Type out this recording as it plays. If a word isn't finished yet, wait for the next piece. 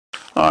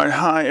Alright,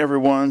 hi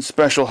everyone.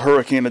 Special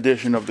hurricane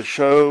edition of the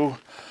show.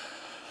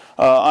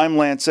 I'm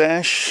Lance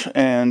Ash,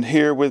 and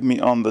here with me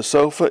on the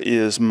sofa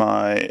is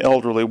my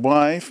elderly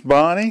wife,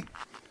 Bonnie.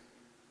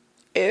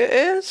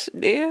 Yes,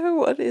 dear,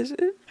 what is it?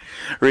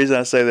 The reason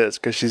I say that is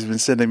because she's been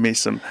sending me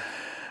some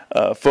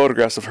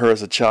photographs of her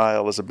as a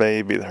child, as a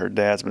baby, that her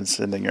dad's been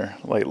sending her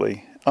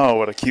lately. Oh,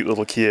 what a cute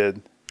little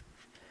kid.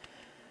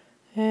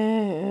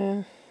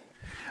 Uh,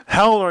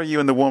 How old are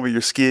you in the one where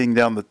you're skiing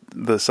down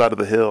the side of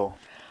the hill?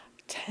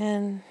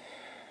 10.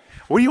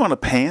 What are you on, a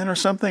pan or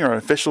something? Or an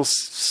official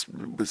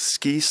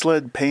ski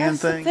sled pan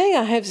That's thing? the thing,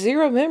 I have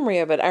zero memory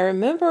of it. I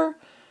remember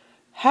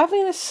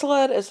having a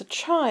sled as a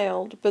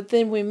child, but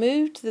then we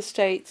moved to the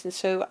States, and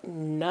so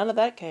none of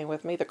that came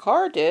with me. The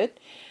car did.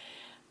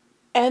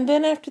 And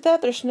then after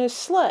that, there's no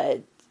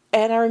sled.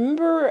 And I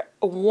remember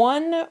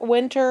one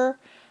winter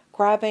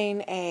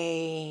grabbing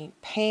a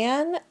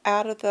pan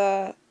out of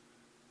the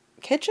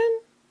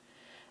kitchen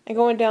and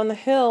going down the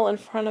hill in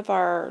front of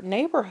our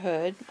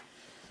neighborhood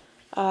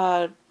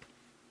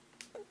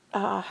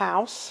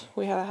house.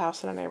 We had a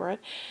house in a neighborhood.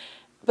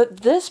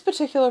 But this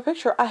particular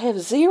picture, I have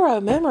zero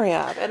memory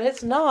of, and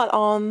it's not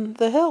on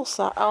the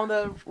hillside, on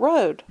the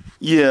road.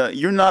 Yeah,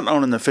 you're not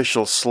on an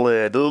official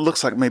sled. It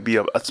looks like maybe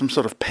some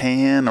sort of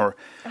pan, or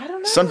I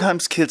don't know.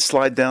 sometimes kids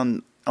slide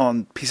down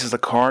on pieces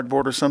of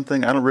cardboard or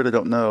something. I really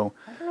don't know.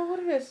 I don't know what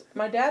it is.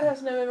 My dad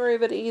has no memory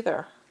of it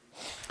either.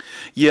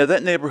 Yeah,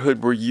 that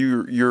neighborhood where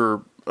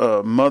your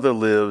mother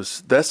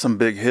lives, that's some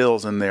big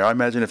hills in there. I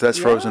imagine if that's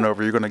frozen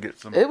over, you're going to get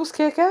some. It was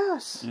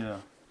kick-ass. Yeah.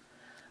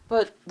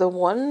 But the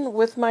one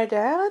with my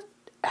dad,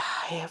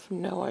 I have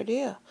no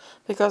idea.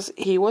 Because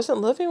he wasn't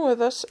living with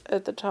us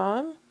at the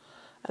time.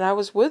 And I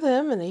was with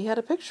him, and he had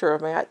a picture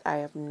of me. I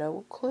have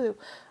no clue.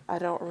 I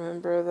don't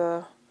remember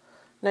the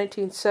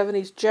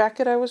 1970s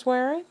jacket I was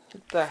wearing.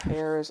 The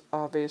hair is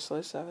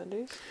obviously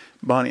 70s.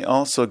 Bonnie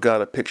also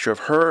got a picture of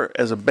her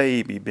as a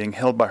baby being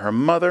held by her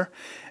mother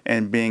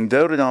and being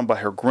doted on by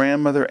her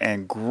grandmother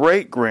and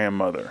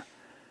great-grandmother.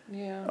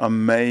 Yeah.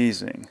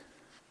 Amazing.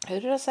 Who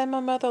did I say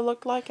my mother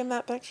looked like in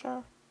that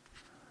picture?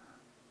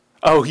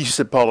 Oh, you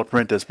said Paula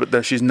Prentice,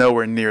 but she's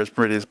nowhere near as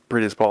pretty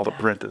as Paula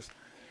Prentice.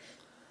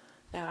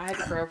 Now, I had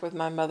to grow up with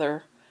my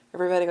mother.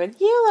 Everybody going,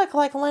 "You look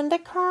like Linda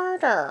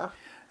Carter."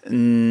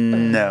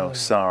 No,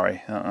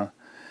 sorry.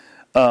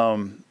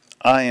 I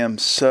am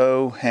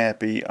so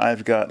happy.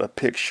 I've got a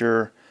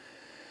picture.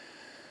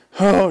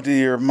 Oh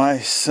dear, my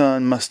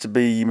son must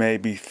be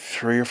maybe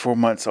 3 or 4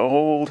 months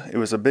old. It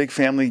was a big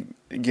family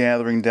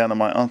gathering down at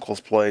my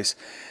uncle's place,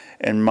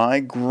 and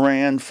my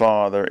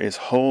grandfather is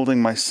holding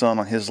my son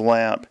on his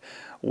lap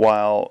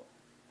while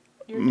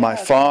my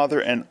father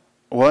and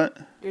what?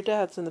 Your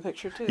dad's in the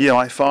picture too. Yeah,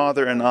 my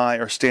father and I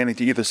are standing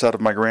to either side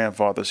of my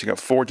grandfather. So you got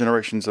 4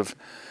 generations of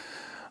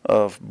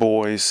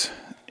boys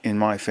in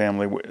my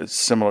family with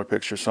similar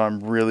pictures. So I'm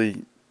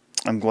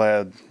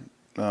glad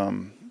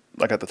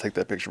I got to take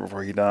that picture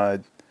before he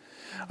died.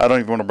 I don't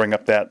even want to bring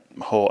up that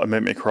whole, it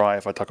made me cry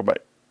if I talk about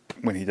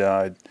when he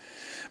died.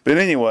 But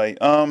anyway,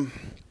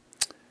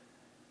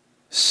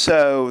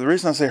 so the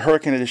reason I say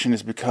hurricane edition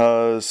is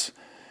because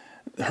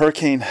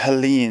Hurricane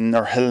Helene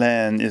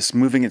is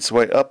moving its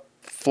way up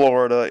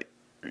Florida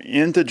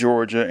into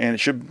Georgia, and it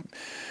should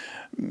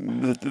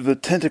the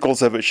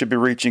tentacles of it should be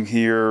reaching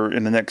here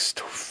in the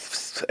next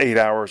 8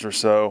 hours or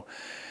so.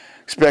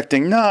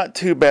 Expecting not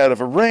too bad of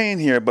a rain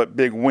here, but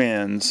big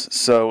winds.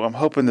 So I'm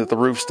hoping that the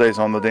roof stays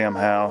on the damn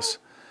house.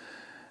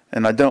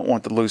 And I don't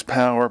want to lose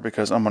power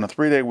because I'm on a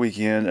 3-day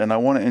weekend and I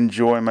want to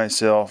enjoy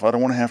myself. I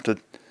don't want to have to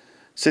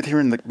sit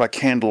here by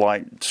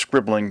candlelight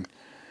scribbling.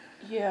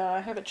 Yeah,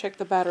 I haven't checked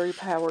the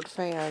battery-powered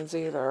fans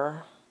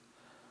either.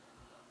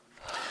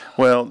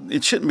 Well,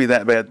 it shouldn't be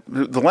that bad.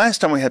 The last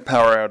time we had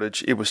power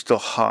outage, it was still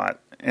hot.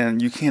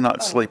 And you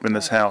cannot sleep in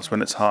this house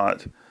when it's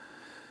hot.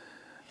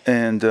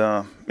 And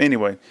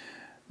anyway,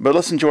 but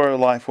let's enjoy our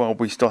life while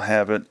we still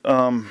have it.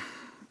 I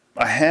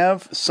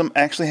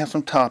actually have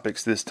some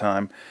topics this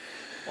time.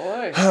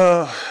 Boy.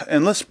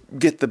 And let's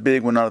get the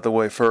big one out of the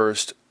way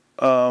first.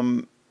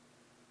 Bonnie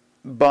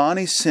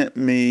sent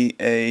me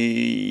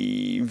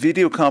a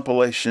video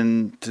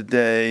compilation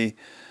today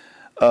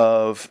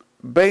of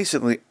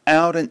basically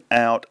out and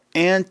out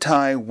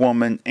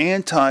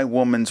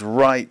anti-woman's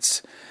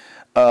rights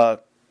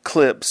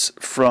clips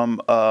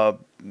from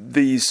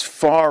these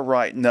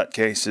far-right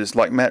nutcases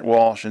like Matt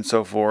Walsh and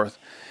so forth.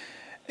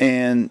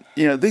 And,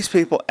 these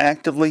people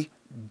actively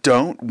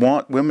don't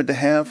want women to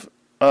have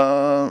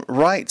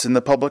rights in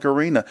the public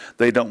arena.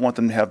 They don't want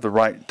them to have the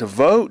right to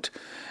vote,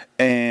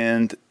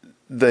 and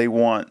they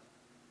want...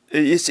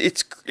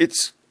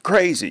 It's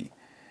crazy.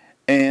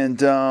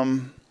 And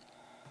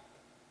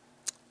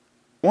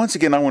once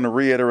again, I want to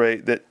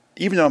reiterate that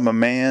even though I'm a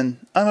man,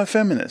 I'm a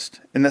feminist.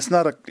 And those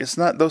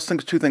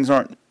two things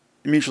aren't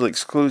mutually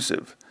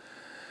exclusive.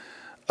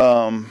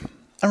 I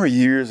remember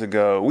years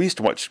ago, we used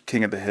to watch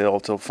King of the Hill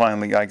till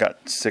finally I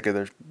got sick of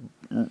their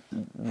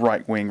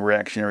right-wing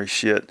reactionary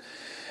shit.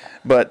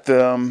 But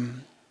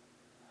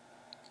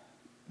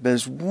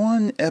there's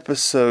one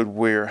episode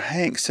where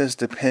Hank says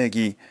to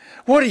Peggy,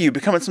 "What are you,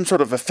 becoming some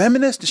sort of a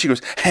feminist?" And she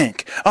goes,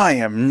 "Hank, I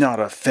am not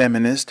a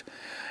feminist."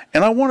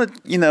 And I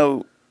want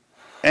to,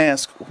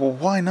 ask, well,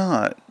 why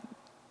not?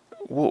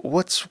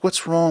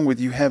 What's wrong with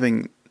you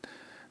having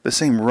the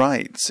same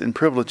rights and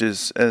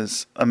privileges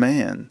as a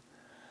man?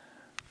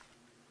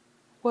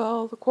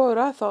 Well, the quote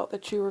I thought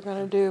that you were going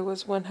to do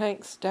was when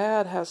Hank's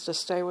dad has to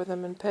stay with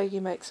him and Peggy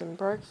makes him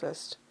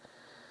breakfast.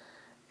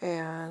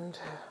 And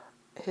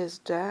his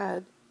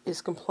dad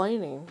is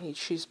complaining.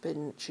 She's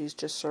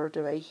just served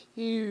him a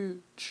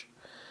huge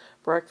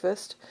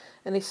breakfast.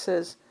 And he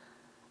says,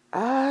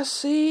 "I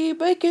see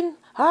bacon,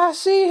 I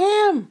see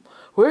ham.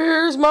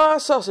 Where's my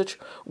sausage?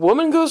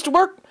 Woman goes to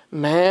work,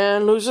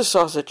 man loses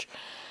sausage."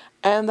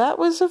 And that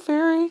was a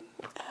very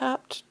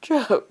apt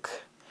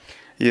joke.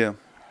 Yeah.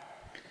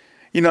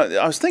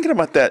 I was thinking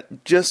about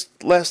that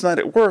just last night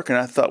at work, and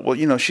I thought, well,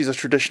 she's a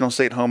traditional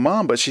stay-at-home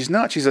mom, but she's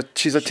not. She's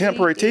a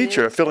temporary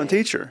teacher, a fill-in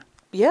teacher.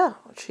 Yeah,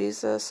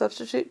 she's a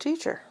substitute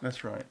teacher.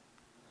 That's right.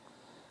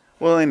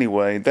 Well,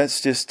 anyway, that's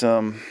just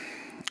earlier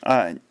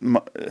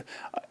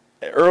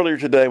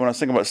today when I was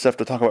thinking about stuff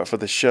to talk about for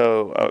the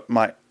show,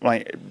 my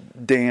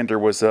dander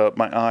was up,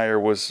 my ire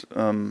was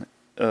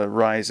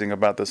rising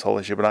about this whole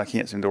issue, but I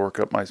can't seem to work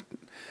up my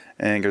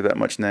anger that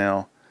much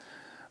now.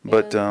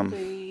 But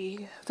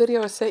the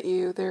video I sent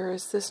you, there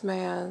is this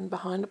man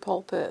behind the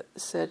pulpit that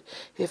said,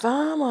 "If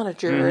I'm on a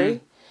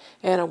jury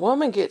and a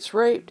woman gets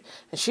raped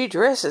and she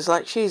dresses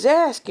like she's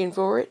asking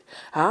for it,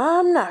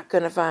 I'm not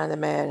going to find the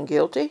man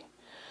guilty,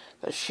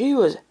 because she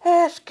was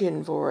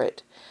asking for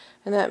it."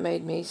 And that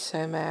made me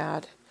so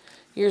mad.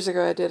 Years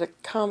ago I did a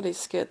comedy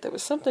skit that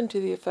was something to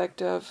the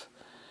effect of,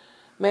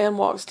 man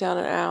walks down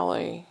an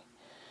alley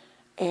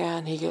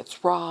and he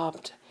gets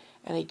robbed.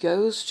 And he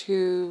goes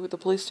to the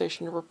police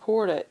station to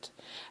report it.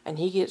 And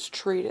he gets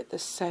treated the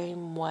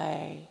same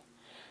way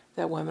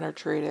that women are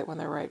treated when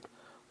they're raped.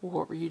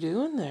 "What were you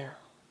doing there?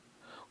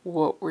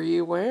 What were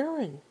you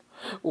wearing?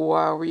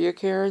 Why were you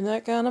carrying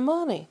that kind of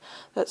money?"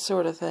 That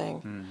sort of thing.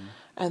 Mm-hmm.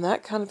 And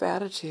that kind of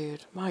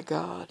attitude, my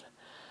God.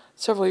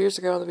 Several years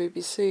ago on the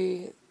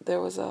BBC, there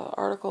was an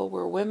article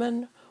where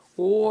women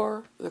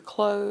wore the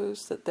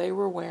clothes that they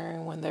were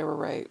wearing when they were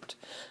raped.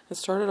 It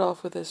started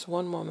off with this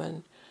one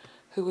woman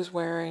who was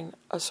wearing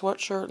a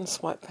sweatshirt and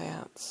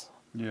sweatpants.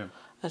 Yeah.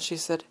 And she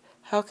said,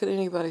 "How could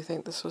anybody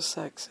think this was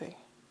sexy?"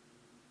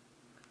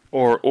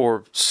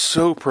 Or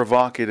so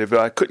provocative.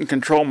 I couldn't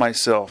control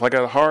myself. I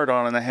got a hard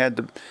on and I had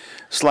to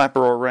slap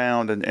her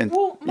around and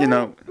well, my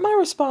my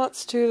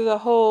response to the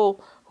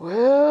whole,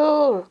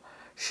 "Well,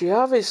 she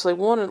obviously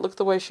wanted to look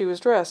the way she was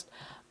dressed."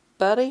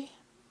 Buddy,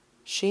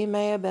 she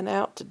may have been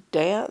out to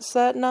dance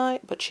that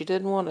night, but she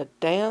didn't want to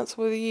dance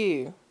with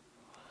you.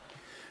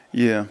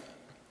 Yeah.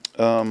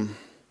 And,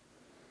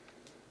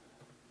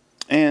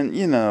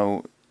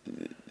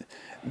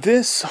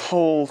 this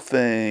whole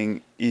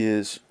thing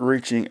is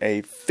reaching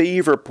a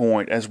fever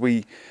point as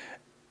we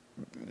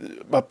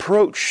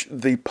approach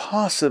the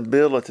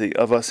possibility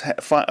of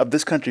of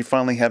this country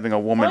finally having a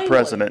woman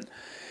president.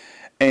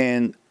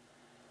 And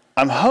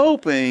I'm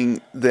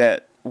hoping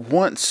that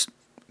once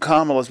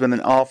Kamala's been in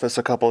office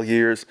a couple of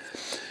years,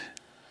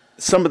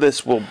 some of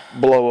this will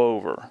blow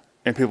over.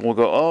 And people will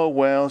go, "Oh,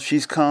 well,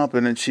 she's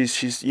competent.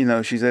 She's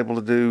able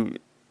to do,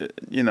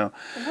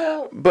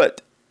 Well,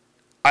 But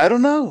I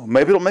don't know.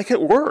 Maybe it'll make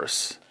it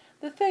worse.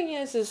 The thing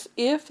is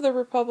if the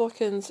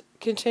Republicans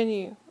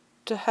continue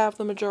to have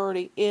the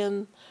majority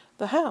in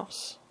the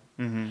House,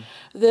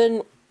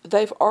 then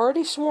they've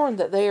already sworn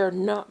that they are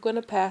not going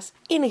to pass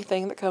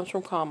anything that comes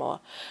from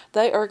Kamala.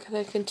 They are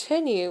going to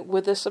continue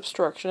with this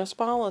obstructionist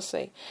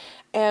policy.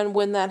 And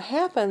when that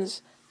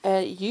happens,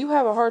 and you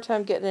have a hard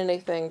time getting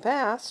anything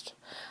passed,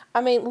 I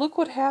mean, look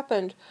what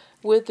happened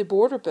with the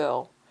border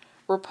bill.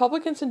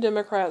 Republicans and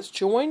Democrats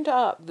joined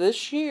up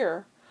this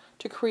year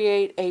to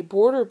create a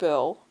border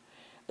bill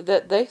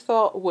that they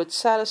thought would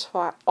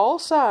satisfy all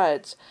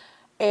sides,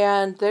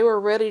 and they were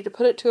ready to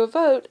put it to a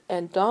vote,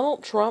 and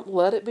Donald Trump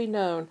let it be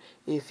known,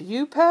 "If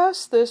you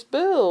pass this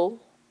bill,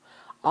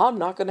 I'm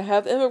not going to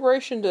have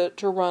immigration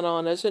to run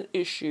on as an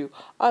issue.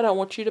 I don't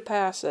want you to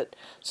pass it."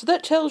 So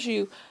that tells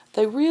you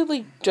they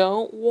really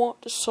don't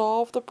want to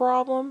solve the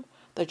problem.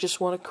 They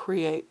just want to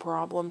create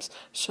problems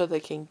so they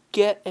can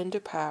get into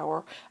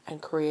power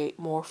and create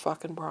more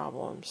fucking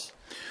problems.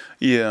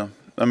 Yeah.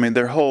 I mean,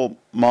 their whole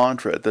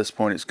mantra at this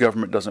point is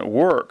government doesn't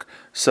work.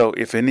 So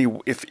if they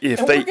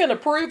we're going to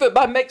prove it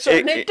by making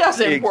certain it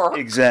doesn't work.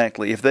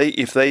 Exactly. If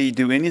they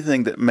do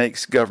anything that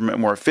makes government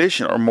more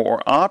efficient or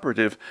more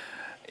operative,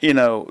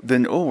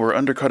 then we're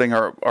undercutting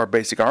our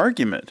basic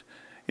argument.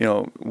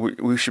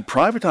 We should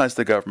privatize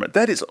the government.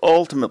 That is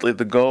ultimately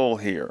the goal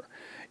here,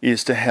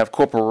 is to have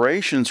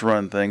corporations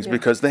run things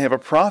because they have a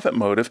profit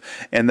motive,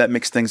 and that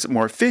makes things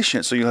more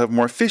efficient. So you'll have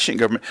more efficient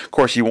government. Of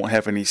course, you won't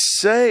have any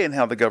say in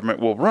how the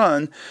government will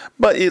run,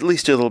 but at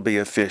least it'll be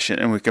efficient,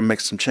 and we can make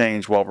some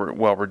change while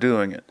we're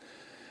doing it.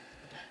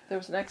 There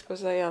was an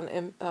expose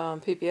on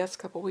PBS a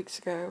couple weeks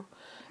ago.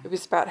 It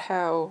was about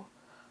how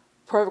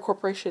private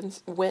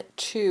corporations went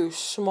to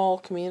small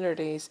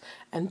communities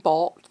and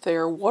bought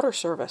their water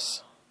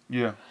service.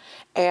 Yeah.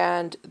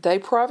 And they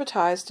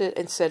privatized it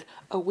and said,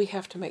 oh, we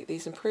have to make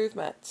these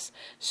improvements.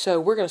 So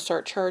we're going to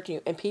start charging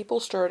you. And people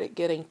started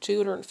getting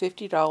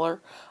 $250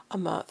 a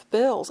month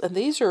bills. And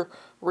these are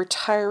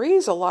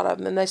retirees, a lot of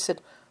them. And they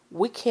said,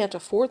 we can't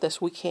afford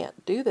this. We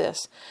can't do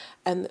this.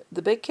 And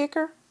the big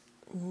kicker,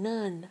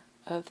 none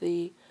of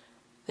the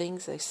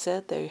things they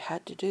said they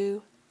had to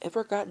do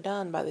ever got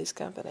done by these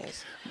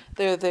companies.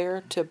 They're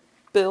there to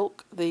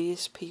bilk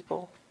these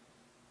people.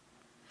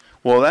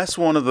 Well, that's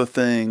one of the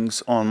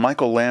things on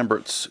Michael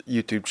Lambert's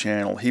YouTube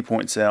channel. He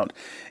points out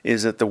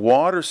is that the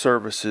water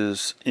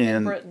services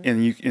in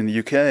the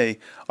UK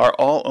are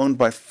all owned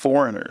by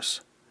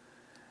foreigners,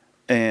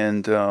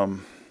 and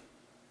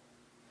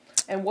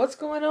what's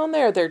going on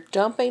there? They're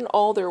dumping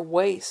all their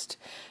waste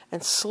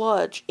and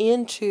sludge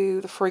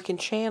into the freaking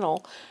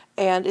channel,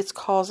 and it's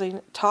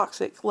causing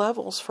toxic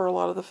levels for a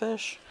lot of the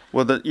fish.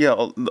 Well,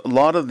 a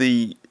lot of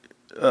the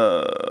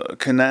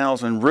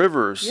canals and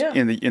rivers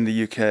in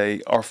the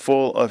UK are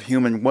full of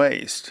human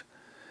waste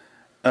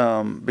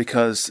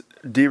because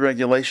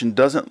deregulation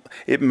doesn't.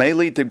 It may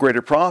lead to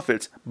greater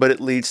profits, but it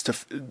leads to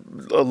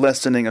a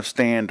lessening of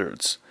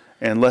standards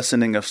and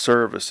lessening of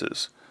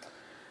services.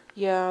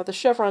 Yeah, the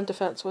Chevron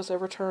defense was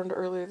overturned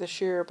earlier this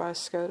year by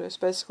SCOTUS.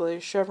 Basically,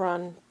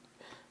 Chevron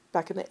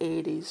back in the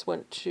 80s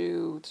went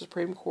to the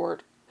Supreme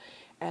Court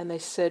and they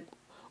said,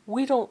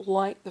 we don't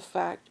like the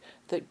fact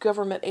that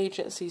government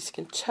agencies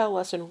can tell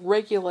us and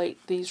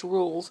regulate these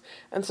rules.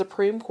 And the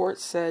Supreme Court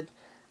said,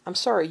 I'm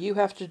sorry, you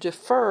have to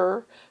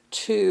defer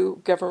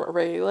to government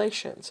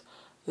regulations.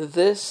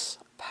 This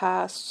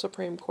past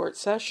Supreme Court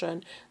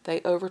session,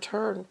 they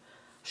overturned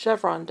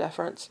Chevron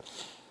deference.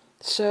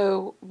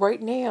 So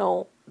right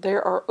now,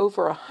 there are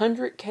over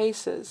 100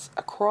 cases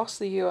across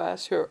the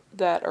U.S.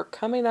 that are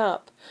coming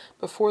up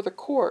before the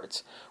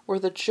courts where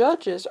the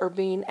judges are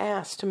being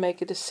asked to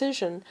make a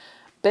decision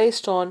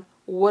based on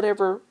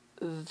whatever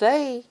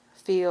they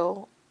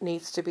feel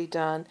needs to be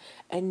done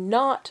and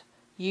not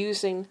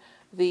using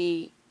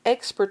the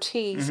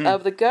expertise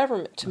of the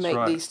government to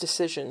make these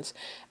decisions.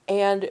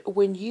 And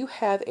when you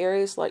have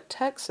areas like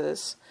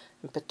Texas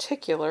in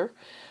particular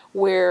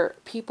where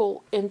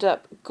people end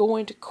up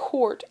going to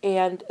court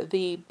and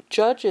the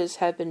judges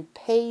have been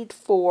paid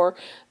for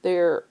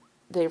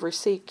they've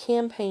received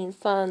campaign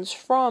funds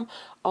from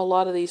a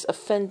lot of these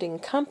offending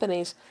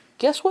companies,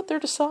 guess what they're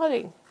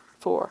deciding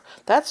for?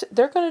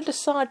 They're going to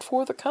decide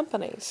for the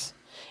companies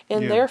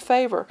in their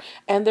favor,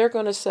 and they're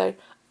going to say,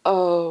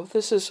 oh,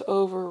 this is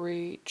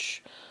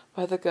overreach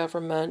by the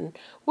government.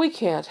 We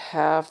can't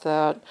have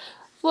that.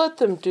 Let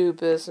them do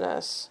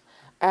business.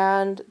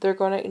 And they're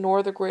going to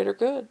ignore the greater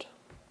good.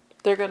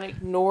 They're going to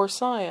ignore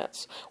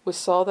science. We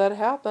saw that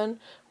happen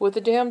with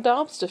the damn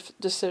Dobbs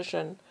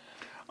decision.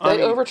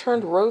 They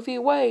overturned Roe v.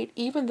 Wade,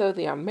 even though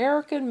the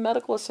American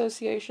Medical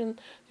Association,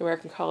 the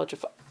American College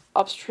of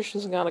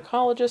Obstetricians and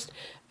Gynecologists,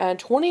 and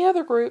 20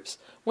 other groups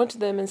went to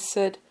them and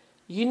said,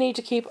 you need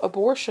to keep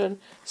abortion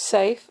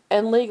safe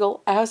and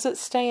legal as it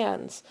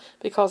stands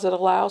because it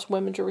allows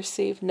women to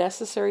receive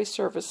necessary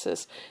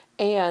services.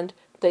 And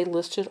they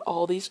listed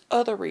all these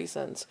other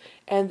reasons,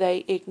 and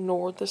they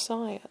ignored the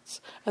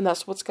science. And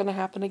that's what's going to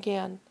happen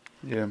again.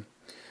 Yeah.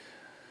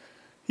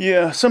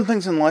 Yeah, some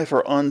things in life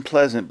are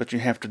unpleasant, but you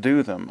have to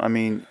do them. I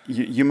mean,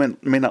 you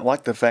may not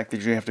like the fact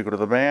that you have to go to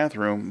the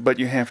bathroom, but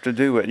you have to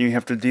do it, and you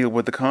have to deal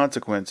with the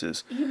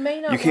consequences. You may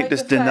not. You can't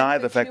just deny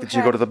the fact that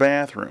you go to the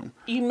bathroom.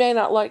 You may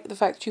not like the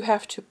fact that you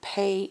have to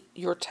pay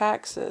your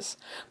taxes,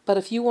 but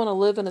if you want to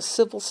live in a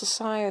civil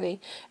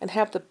society and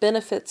have the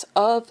benefits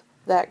of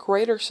that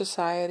greater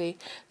society,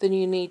 then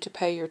you need to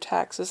pay your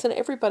taxes, and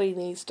everybody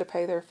needs to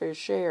pay their fair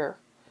share.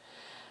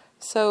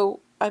 So,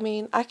 I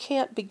mean, I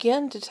can't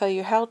begin to tell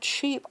you how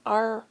cheap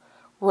our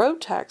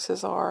road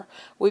taxes are.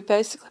 We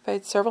basically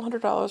paid several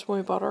 $100s when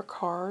we bought our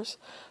cars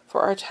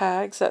for our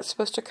tags. That's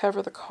supposed to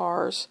cover the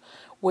car's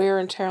wear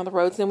and tear on the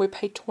roads. And then we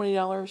paid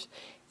 $20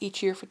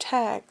 each year for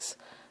tags.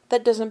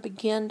 That doesn't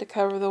begin to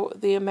cover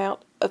the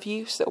amount of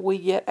use that we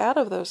get out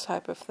of those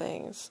type of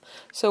things.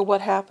 So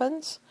what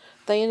happens?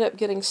 They end up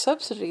getting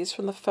subsidies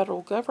from the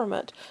federal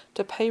government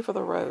to pay for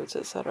the roads,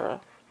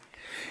 etc.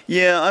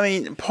 Yeah, I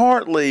mean,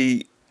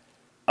 partly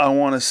I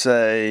want to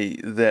say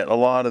that a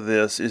lot of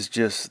this is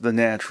just the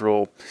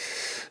natural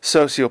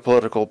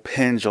socio-political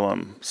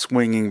pendulum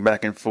swinging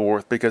back and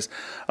forth because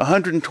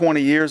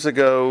 120 years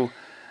ago,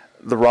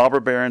 the robber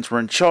barons were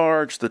in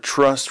charge, the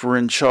trusts were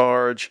in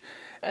charge,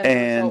 and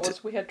the result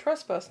was we had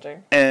trust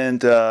busting.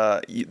 And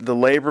the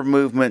labor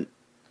movement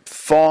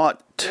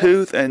fought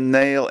tooth and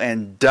nail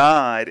and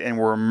died and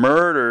were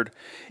murdered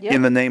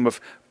in the name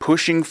of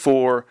pushing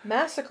for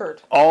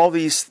massacred all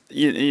these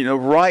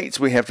rights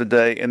we have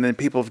today, and then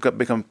people have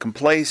become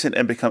complacent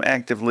and become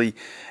actively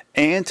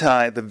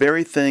anti the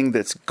very thing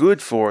that's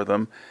good for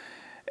them.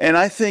 And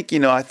I think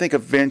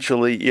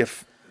eventually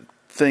if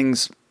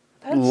things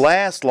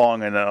last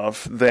long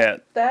enough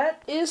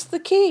that is the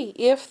key.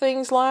 If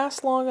things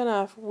last long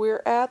enough,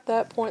 we're at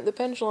that point in the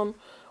pendulum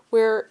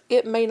where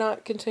it may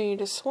not continue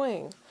to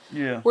swing.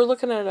 Yeah. We're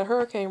looking at a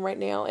hurricane right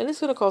now, and it's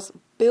going to cause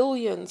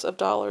billions of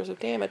dollars of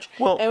damage.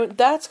 Well- and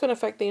that's going to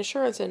affect the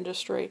insurance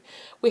industry.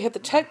 We had the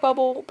tech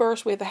bubble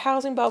burst. We had the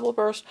housing bubble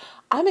burst.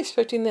 I'm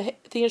expecting the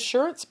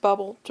insurance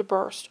bubble to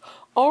burst.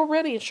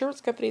 Already, insurance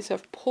companies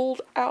have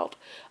pulled out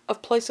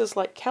of places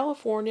like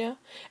California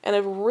and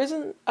have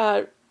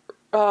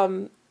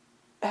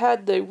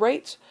had the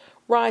rates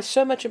rise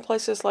so much in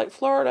places like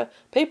Florida.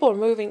 People are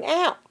moving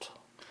out.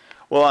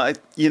 Well,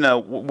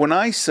 when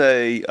I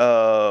say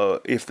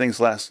if things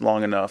last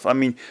long enough, I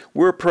mean,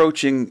 we're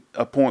approaching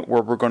a point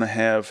where we're going to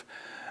have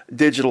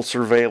digital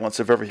surveillance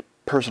of every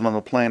person on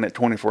the planet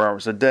 24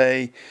 hours a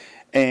day.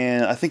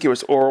 And I think it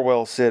was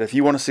Orwell said, if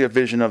you want to see a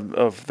vision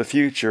of the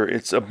future,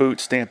 it's a boot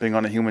stamping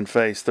on a human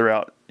face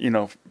throughout,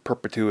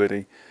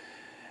 perpetuity.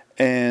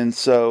 And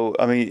so,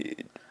 I mean,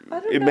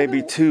 it may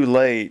be too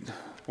late.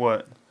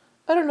 What?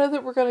 I don't know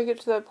that we're going to get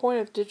to that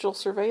point of digital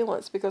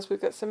surveillance because we've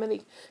got so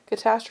many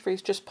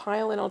catastrophes just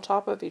piling on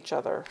top of each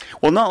other.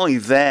 Well, not only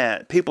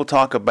that, people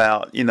talk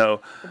about, And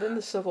then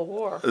the Civil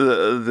War.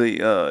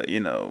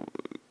 the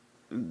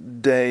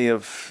day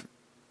of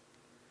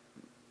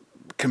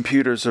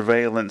computer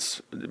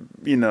surveillance,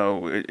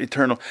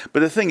 eternal. But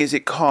the thing is,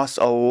 it costs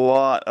a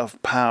lot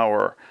of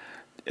power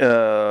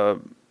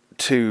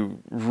to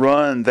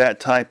run that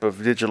type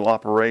of digital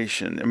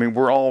operation. I mean,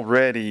 we're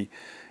already...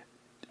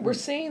 We're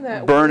seeing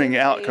that burning with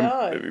out.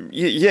 AI.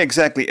 Yeah,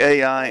 exactly.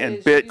 AI and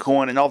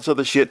Bitcoin and all this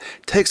other shit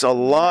takes a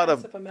lot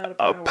of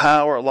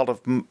power, a lot of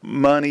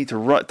money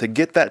to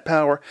get that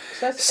power.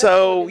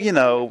 So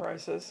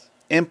Prices.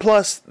 and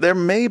plus there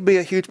may be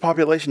a huge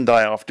population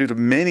die-off due to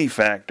many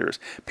factors.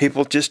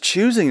 People just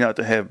choosing not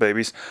to have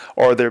babies,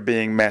 or there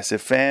being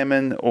massive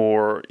famine,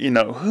 or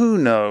who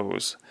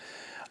knows.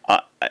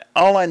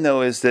 All I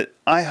know is that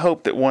I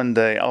hope that one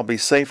day I'll be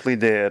safely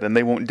dead and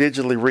they won't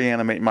digitally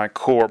reanimate my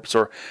corpse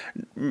or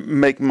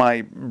make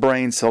my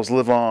brain cells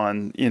live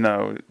on,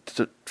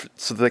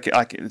 so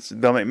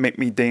they'll make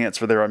me dance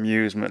for their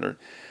amusement.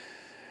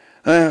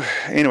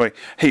 Anyway,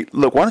 hey,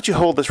 look, why don't you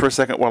hold this for a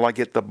second while I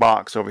get the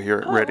box over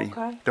here ready.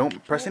 Okay.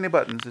 Don't press any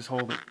buttons, just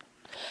hold it.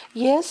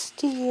 Yes,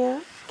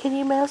 dear. Can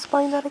you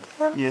explain that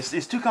again? Yes,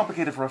 it's too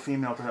complicated for a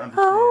female to understand.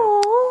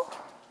 Oh.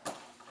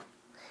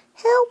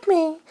 Help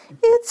me.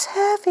 It's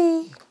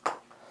heavy.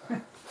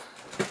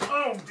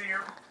 Oh, dear.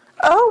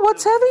 Oh,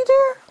 what's heavy,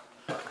 dear?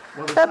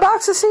 That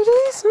box of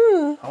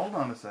CDs? Hold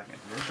on a second.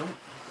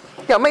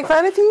 Don't make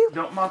fun of you?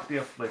 Don't mock the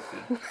afflicted.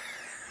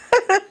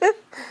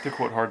 To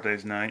quote Hard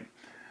Day's Night.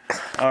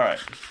 All right.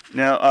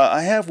 Now,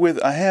 I have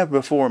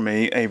before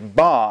me a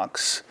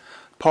box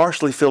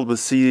partially filled with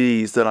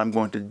CDs that I'm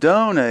going to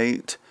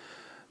donate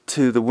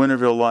to the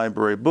Winterville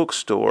Library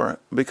Bookstore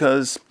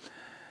because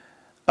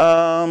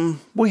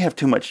we have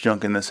too much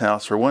junk in this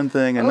house, for one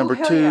thing, and number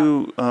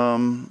two,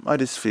 I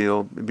just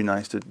feel it'd be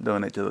nice to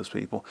donate to those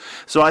people.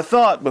 So I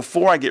thought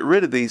before I get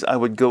rid of these, I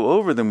would go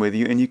over them with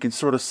you, and you can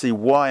sort of see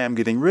why I'm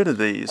getting rid of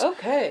these.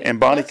 Okay. And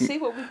Bonnie see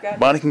what we've got.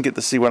 Bonnie can get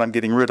to see what I'm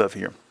getting rid of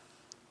here.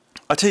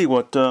 I'll tell you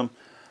what.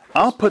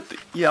 I'll put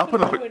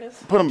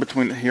them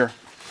between here.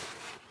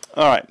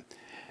 All right.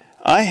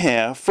 I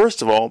have,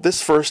 first of all,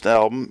 this first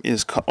album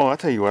is. I'll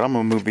tell you what. I'm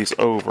gonna move these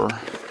over.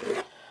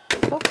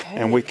 Okay.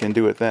 And we can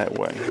do it that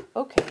way.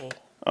 Okay.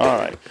 All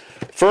right.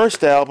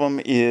 First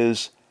album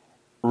is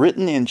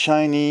written in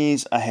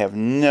Chinese. I have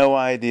no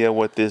idea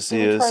what this is.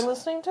 Did we try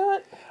listening to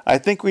it? I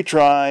think we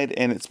tried,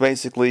 and it's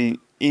basically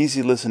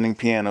easy listening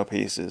piano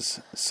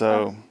pieces.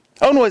 So,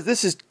 oh no,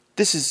 this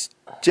is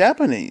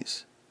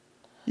Japanese.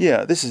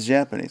 Yeah, this is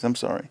Japanese. I'm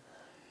sorry.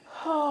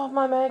 Oh,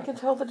 my man can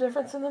tell the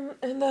difference in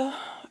the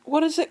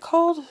what is it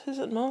called? Is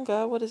it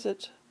manga? What is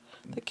it?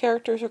 The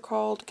characters are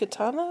called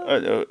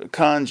katana?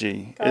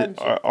 Kanji.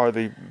 Are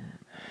the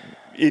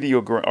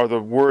ideogram, are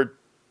the word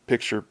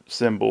picture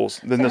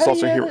symbols. Then So there's how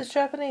also do you know here. it's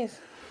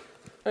Japanese?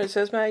 Oh, it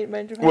says made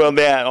in Japan? Well,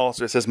 that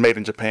also, it says made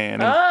in Japan.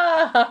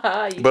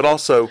 But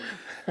also,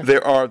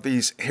 there are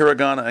these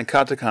hiragana and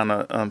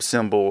katakana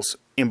symbols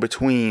in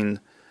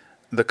between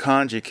the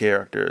kanji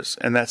characters,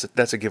 and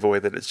that's a giveaway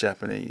that it's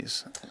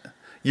Japanese.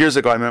 Years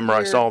ago, I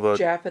memorized all the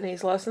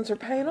Japanese lessons are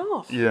paying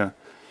off. Yeah.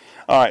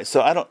 All right,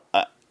 so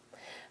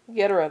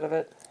Get rid of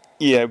it.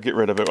 Yeah, get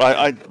rid of it.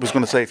 I was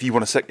going to say if you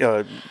want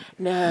to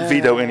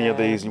veto any of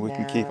these, we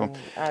can keep them.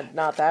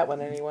 Not that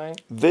one anyway.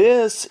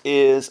 This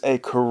is a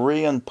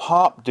Korean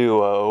pop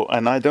duo,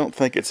 and I don't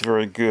think it's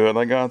very good.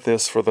 I got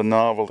this for the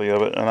novelty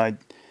of it, and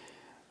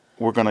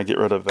we're going to get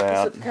rid of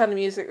that. Is it the kind of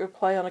music we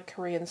play on a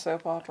Korean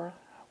soap opera?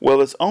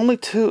 Well, it's only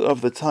two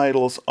of the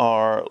titles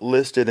are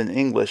listed in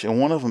English,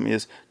 and one of them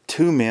is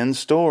Two Men's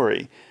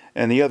Story,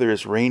 and the other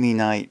is Rainy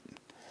Night.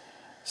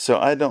 So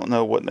I don't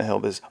know what in the hell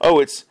this is. Oh,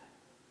 it's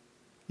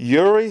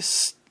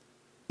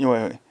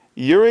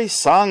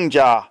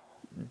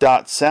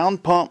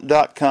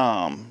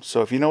yurisangja.soundpump.com.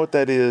 So if you know what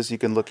that is, you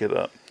can look it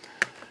up.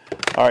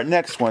 All right,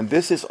 next one.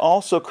 This is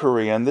also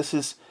Korean.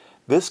 This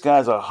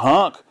guy's a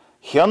hunk.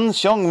 Hyun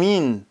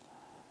Seung-min.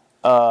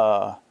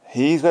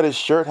 He's got his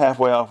shirt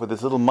halfway off with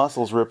his little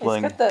muscles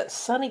rippling. It's got that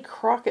Sonny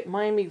Crockett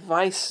Miami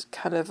Vice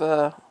kind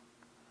of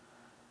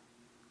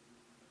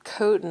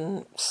coat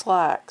and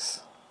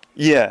slacks.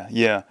 Yeah,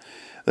 yeah.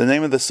 The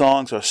name of the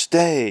songs are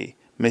Stay,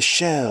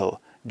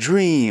 Michelle,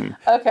 Dream,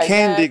 Okay,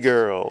 Candy next.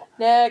 Girl,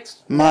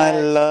 Next. My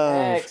next,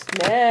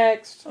 Love.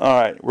 Next.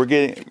 All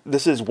right,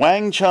 this is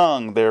Wang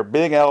Chung, their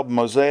big album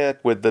Mosaic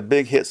with the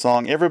big hit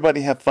song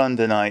Everybody Have Fun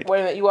Tonight. Wait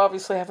a minute, you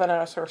obviously haven't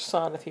asked our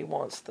son if he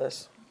wants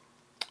this.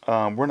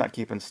 We're not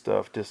keeping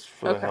stuff just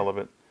for the hell of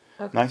it.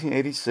 Okay.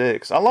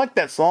 1986. I like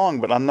that song,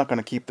 but I'm not going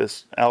to keep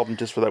this album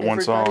just for that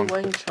one song.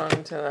 Everybody Wang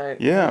Chung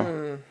tonight.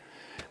 Yeah.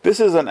 This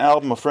is an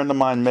album a friend of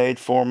mine made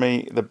for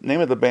me. The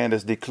name of the band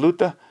is Die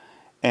Klute,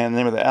 and the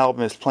name of the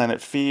album is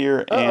Planet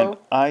Fear. And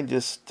I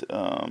just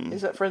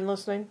Is that friend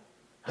listening?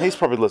 he's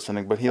probably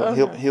listening, but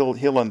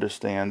he'll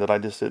understand that I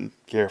just didn't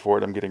care for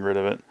it. I'm getting rid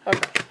of it.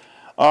 Okay.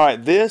 All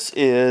right, this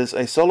is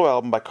a solo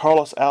album by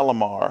Carlos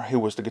Alomar, who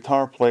was the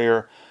guitar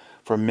player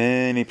for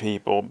many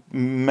people,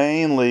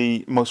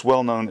 mainly most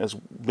well known as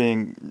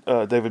being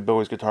David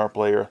Bowie's guitar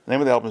player. The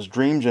name of the album is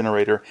Dream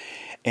Generator,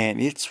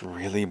 and it's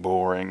really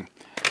boring.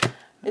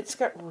 It's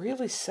got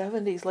really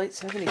 70s, late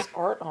 70s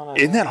art on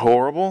it. Isn't that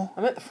horrible?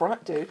 I'm at the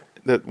front, dude.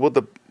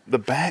 The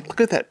back,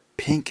 look at that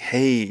pink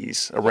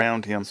haze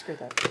around him. Screw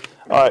that.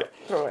 All right.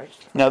 Throw away.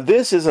 Now,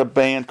 this is a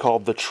band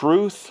called The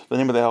Truth. The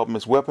name of the album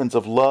is Weapons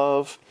of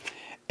Love,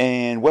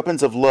 and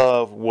Weapons of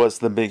Love was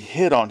the big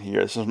hit on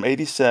here. This is from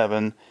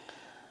 87.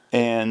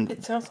 And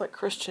It sounds like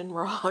Christian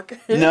rock.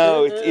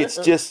 no, it's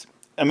just,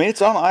 I mean,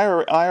 it's on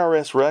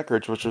IRS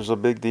Records, which was a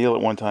big deal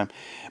at one time.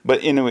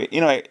 But anyway,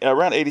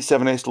 around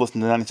 87, I used to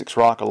listen to 96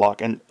 Rock a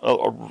lot, and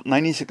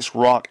 96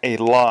 Rock a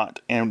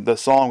lot, and the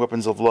song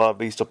Weapons of Love,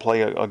 they used to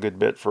play a good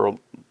bit for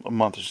a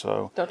month or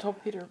so. Don't tell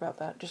Peter about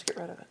that. Just get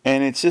rid of it.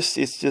 And it's just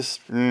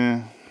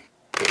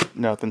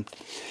nothing.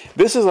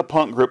 This is a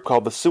punk group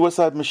called the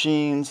Suicide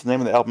Machines. The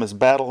name of the album is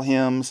Battle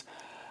Hymns.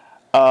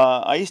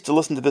 I used to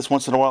listen to this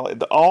once in a while.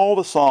 All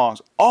the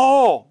songs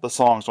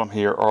on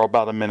here are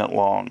about a minute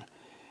long,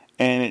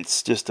 and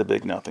it's just a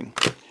big nothing.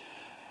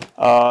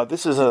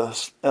 This is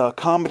a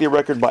comedy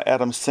record by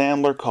Adam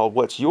Sandler called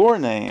What's Your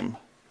Name?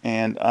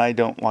 And I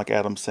don't like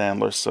Adam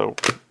Sandler, so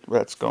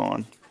that's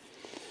gone.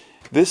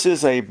 This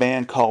is a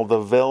band called The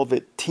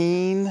Velvet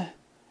Teen.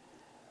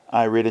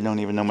 I really don't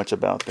even know much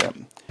about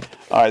them.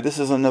 All right, this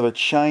is another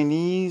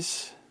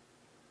Chinese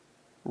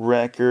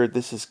record.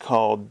 This is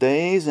called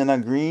Days in a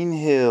Green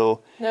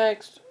Hill.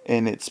 Next.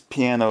 And it's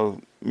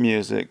piano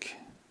music.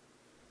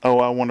 Oh,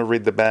 I want to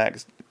read the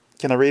backs.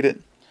 Can I read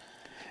it?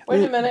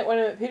 Wait a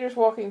minute. Peter's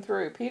walking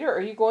through. Peter,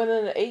 are you going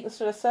in at 8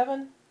 instead of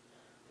 7?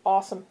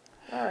 Awesome.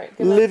 All right.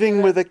 Good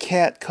Living with a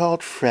cat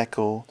called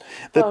Freckle.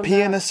 The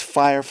pianist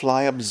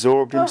Firefly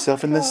absorbed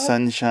himself in the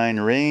sunshine,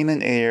 rain,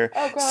 and air,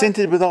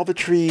 scented with all the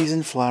trees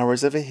and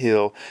flowers of a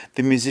hill.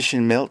 The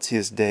musician melts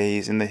his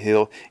days in the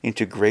hill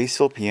into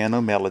graceful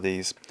piano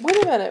melodies.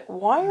 Wait a minute.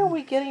 Why are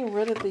we getting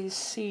rid of these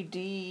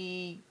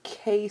CD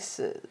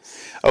cases?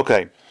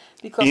 Okay.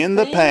 Because in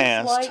the things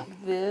past,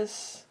 like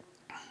this,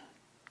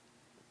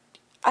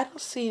 I don't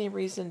see any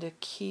reason to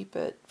keep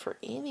it for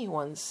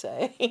anyone's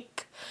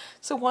sake.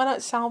 So why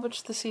not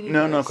salvage the CD?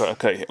 No,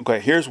 okay.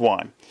 Here's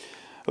why.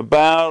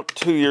 About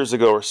 2 years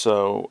ago or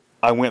so,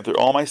 I went through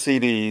all my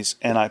CDs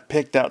and I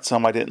picked out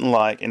some I didn't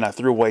like, and I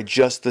threw away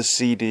just the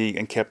CD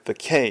and kept the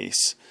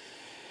case.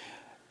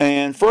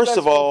 And first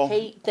of all,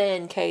 hate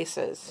thin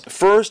cases.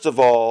 First of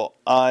all,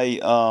 I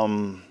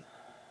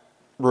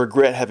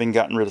regret having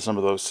gotten rid of some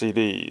of those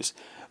CDs.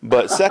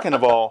 But second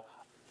of all,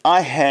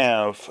 I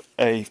have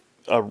a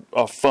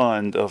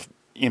fund of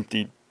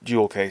empty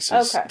jewel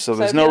cases. Okay. So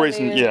there's no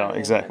reason. Yeah,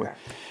 exactly. Okay.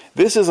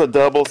 This is a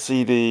double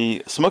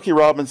CD, Smokey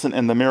Robinson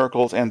and the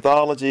Miracles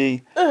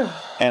Anthology,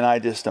 and I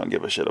just don't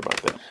give a shit about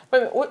them. Wait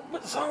a minute,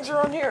 what songs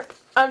are on here?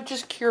 I'm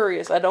just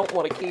curious. I don't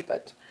want to keep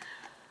it.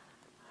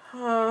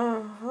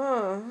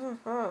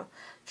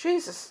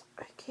 Jesus,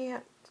 I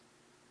can't.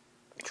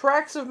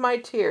 Tracks of My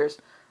Tears.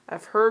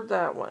 I've heard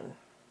that one.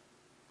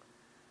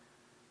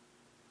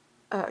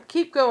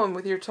 Keep going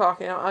with your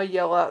talking. I'll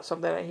yell out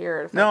something I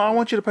hear. No, I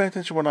want you to pay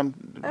attention to what I'm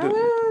doing.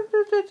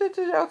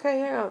 Okay,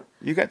 hang on.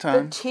 You got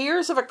time. The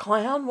Tears of a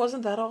Clown,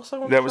 wasn't that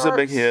also on the charts? Was a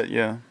big hit,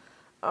 yeah.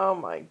 Oh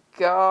my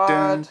God.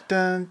 Dun,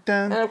 dun,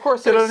 dun, and of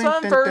course there's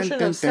some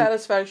version of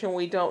Satisfaction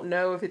we don't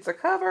know if it's a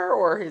cover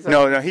or he's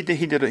No, he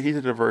did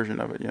a version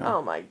of it, yeah.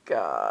 Oh my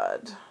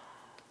God.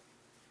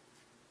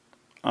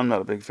 I'm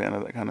not a big fan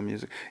of that kind of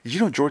music. Did you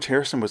know George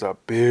Harrison was a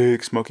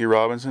big Smokey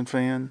Robinson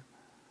fan?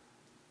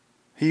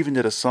 He even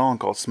did a song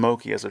called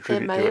Smokey as a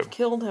tribute to him. It may have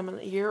killed him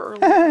a year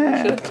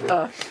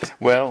earlier.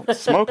 Well,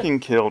 smoking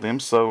killed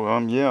him, so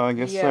yeah, I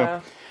guess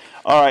so.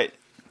 All right,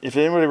 if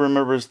anybody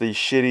remembers the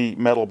shitty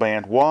metal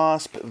band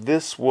Wasp,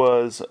 this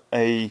was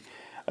a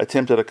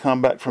attempt at a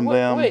comeback from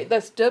them. Wait,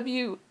 that's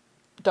W.A.S.P.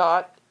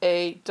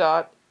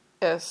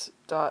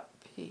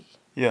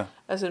 Yeah.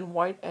 As in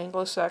white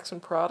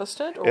Anglo-Saxon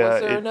Protestant, or was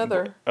there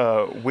another?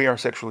 We Are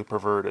Sexually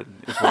Perverted.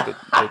 Is what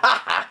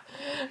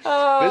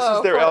this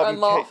is their album.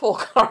 Unlawful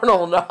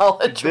carnal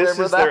knowledge. This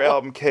is their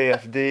album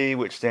KFD,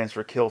 which stands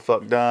for Kill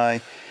Fuck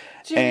Die,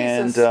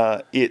 Jesus.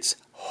 and it's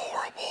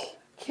horrible.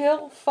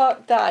 Kill,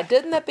 fuck, die.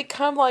 Didn't that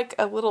become like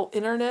a little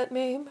internet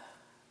meme?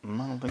 I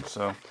don't think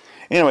so.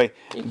 Anyway,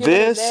 You give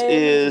this it a name,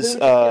 is who to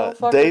kill,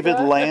 fuck, or David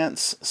die?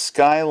 Lance,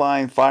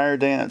 Skyline Fire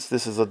Dance.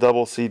 This is a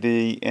double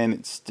CD, and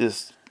it's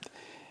just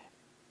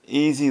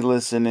easy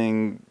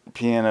listening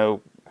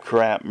piano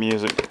crap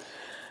music.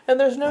 And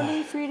there's no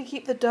need for you to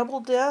keep the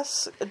double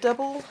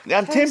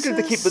I'm tempted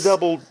to keep the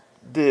double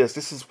disc.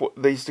 This is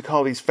what they used to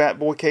call these fat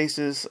boy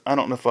cases. I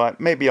don't know if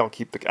maybe I'll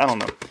keep I don't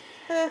know.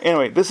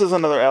 Anyway, this is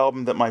another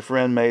album that my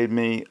friend made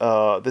me.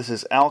 This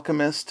is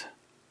Alchemist,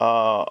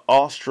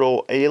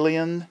 Austral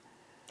Alien.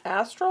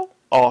 Astral?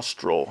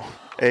 Austral.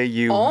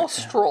 A-U.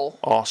 Austral.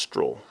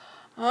 Austral.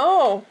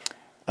 Oh.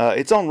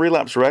 It's on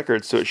Relapse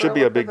Records, so it should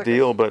be a big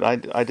deal, but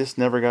I just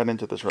never got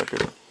into this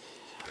record.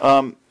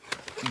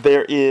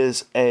 There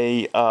is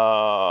a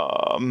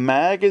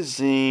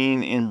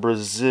magazine in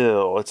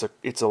Brazil.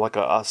 It's like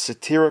a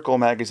satirical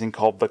magazine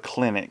called The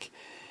Clinic,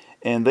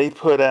 and they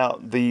put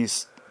out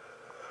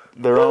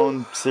their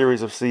own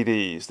series of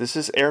CDs. This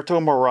is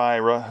Airto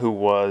Moreira, who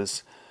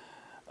was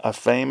a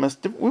famous...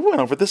 We went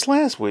over this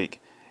last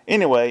week.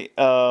 Anyway,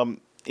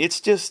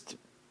 it's just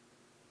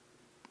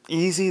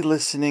easy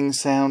listening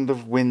sound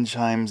of wind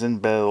chimes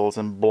and bells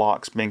and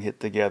blocks being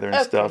hit together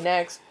and stuff.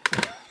 Next.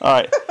 All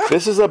right,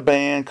 this is a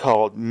band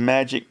called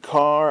Magic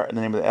Car.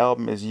 The name of the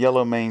album is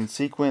Yellow Main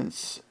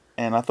Sequence,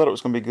 and I thought it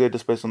was going to be good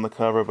just based on the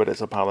cover, but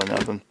it's a pile of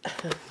nothing.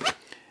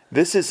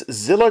 This is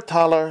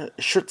Zillertaler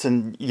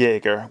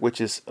Schützenjäger,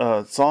 which is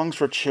Songs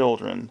for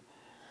Children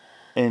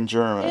in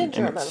German. In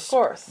German, of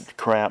course.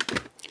 Crap.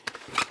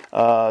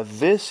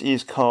 This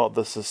is called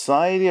The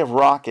Society of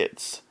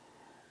Rockets,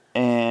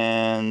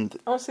 and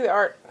I want to see the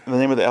art. the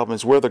name of the album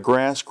is Where the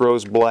Grass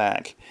Grows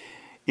Black.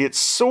 It's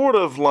sort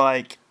of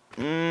like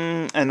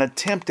an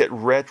attempt at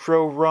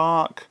retro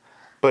rock,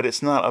 but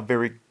it's not a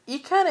very You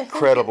kind of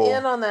credible. hinted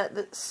in on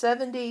that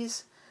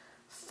 70s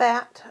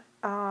fat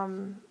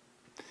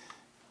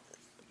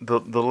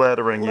the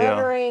lettering,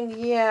 lettering,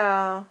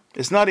 yeah.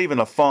 It's not even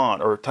a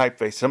font or a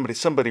typeface.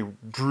 Somebody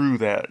drew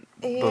those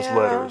Yeah.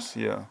 letters,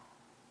 yeah.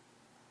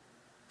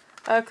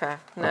 Okay,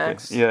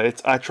 next. Okay. Yeah,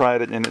 I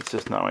tried it and it's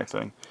just not my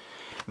thing.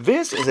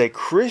 This is a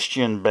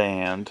Christian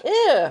band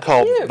Yeah,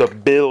 called cute. The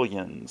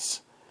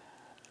Billions.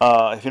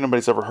 If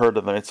anybody's ever heard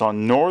of them, it's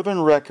on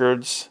Northern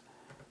Records,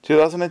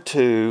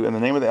 2002, and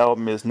the name of the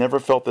album is Never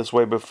Felt This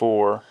Way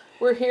Before.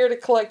 We're here to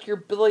collect your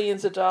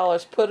billions of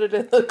dollars. Put it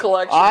in the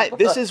collection.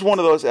 This is one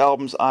of those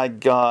albums I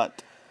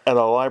got at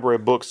a library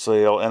book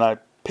sale, and I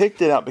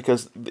picked it out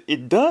because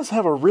it does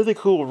have a really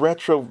cool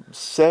retro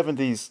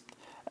 70s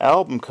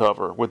album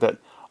cover with that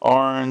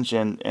orange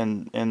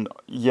and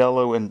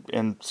yellow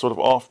and sort of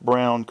off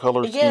brown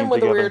color scheme Again with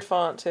together. a weird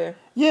font too.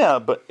 Yeah,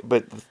 but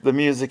the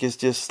music is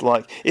just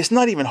like, it's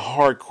not even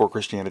hardcore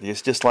Christianity.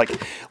 It's just like,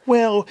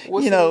 well,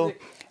 What's you the know,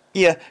 music?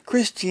 yeah,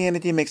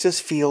 Christianity makes us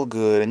feel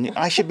good, and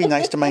I should be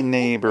nice to my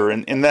neighbor,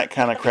 and that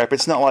kind of crap.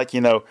 It's not like,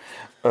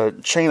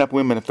 chain up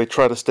women if they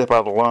try to step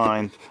out of the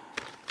line.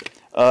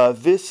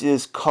 This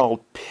is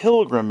called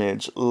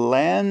Pilgrimage,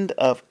 Land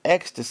of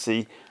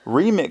Ecstasy,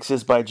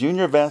 remixes by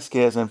Junior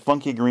Vasquez and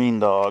Funky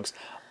Green Dogs.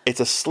 It's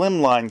a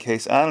slimline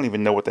case. I don't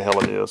even know what the hell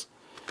it is.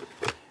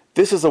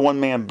 This is a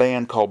one-man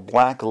band called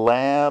Black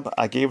Lab.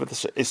 I gave it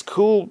this. It's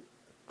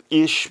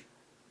cool-ish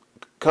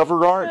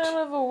cover art. Kind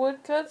of a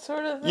woodcut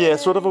sort of thing. Yeah,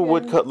 sort of a and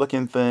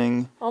woodcut-looking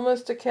thing.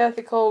 Almost a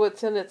Kathy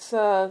Kollwitz in its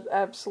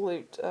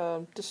absolute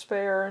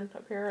despair and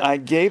appearance. I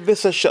gave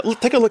this a shot.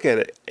 Take a look at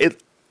it.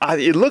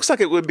 It looks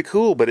like it would be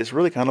cool, but it's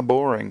really kind of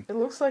boring. It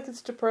looks like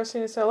it's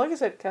depressing as hell. Like I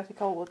said, Kathy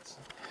Kollwitz.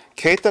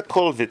 Kata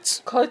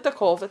Kollwitz. Kathy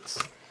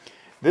Kollwitz.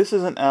 This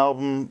is an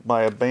album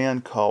by a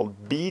band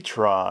called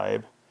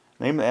B-Tribe.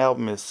 The name of the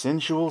album is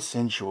Sensual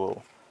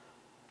Sensual.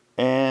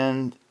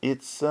 And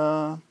it's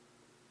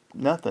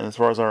nothing as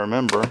far as I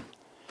remember.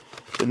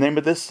 The name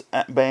of this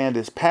band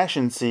is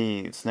Passion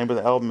Seeds. The name of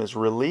the album is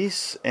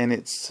Release, and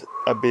it's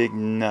a big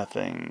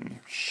nothing.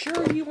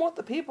 Sure, you want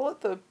the people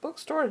at the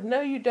bookstore to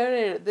know you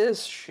donated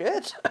this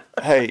shit?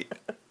 Hey,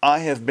 I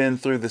have been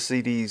through the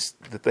CDs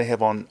that they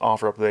have on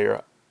offer up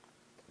there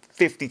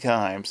 50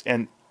 times,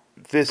 and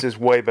this is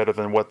way better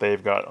than what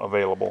they've got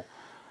available.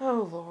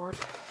 Oh, Lord.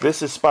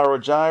 This is Spyro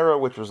Gyra,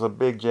 which was a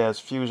big jazz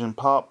fusion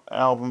pop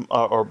album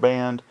or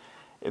band.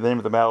 The name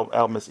of the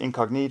album is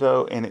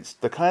Incognito, and it's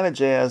the kind of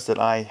jazz that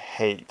I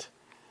hate.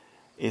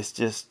 It's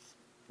just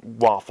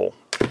waffle.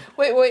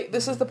 Wait.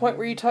 This is the point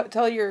where you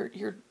tell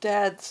your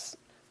dad's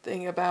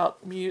thing about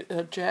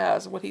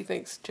jazz, what he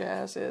thinks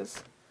jazz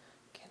is.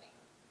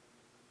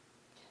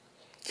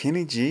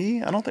 Kenny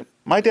G? I don't think...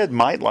 My dad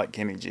might like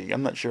Kenny G.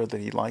 I'm not sure that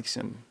he likes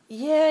him.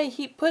 Yeah,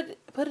 he put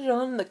it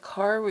on in the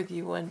car with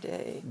you one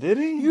day. Did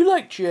he? You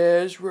like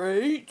jazz,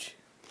 right?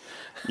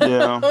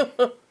 Yeah.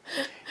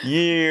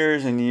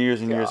 Years and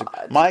years and years ago.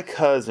 God. My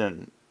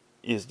cousin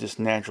is just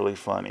naturally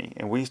funny,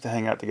 and we used to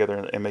hang out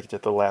together and make each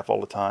other laugh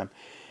all the time.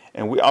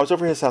 And I was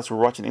over at his house, we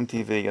were watching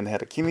MTV, and they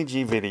had a Kenny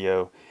G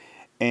video,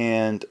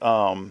 and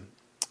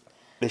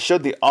they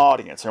showed the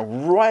audience,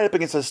 and right up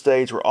against the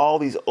stage were all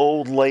these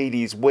old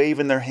ladies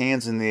waving their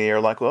hands in the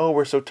air like, "Oh,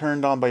 we're so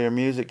turned on by your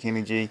music,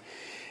 Kenny G."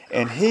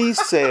 And he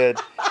said,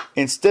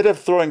 instead of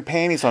throwing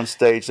panties on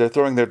stage, they're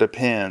throwing their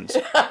Depends.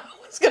 I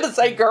was going to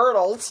say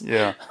girdles.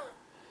 Yeah.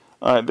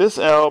 All right, this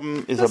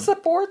album is The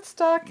support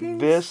stockings.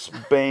 This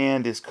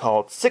band is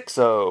called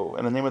 6-0,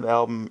 and the name of the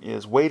album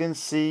is Wait and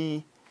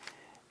See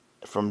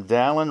from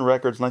Dallin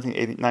Records,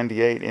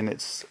 1998, and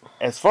it's,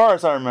 as far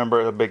as I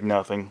remember, a big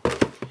nothing.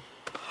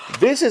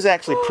 This is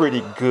actually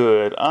pretty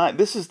good.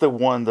 This is the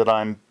one that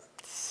I'm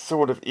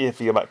sort of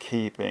iffy about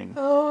keeping.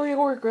 Oh,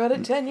 you'll regret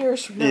it 10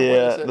 years from now.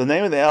 Yeah, the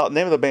name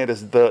of the band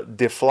is the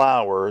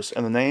Deflowers,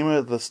 and the name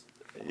of the,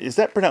 is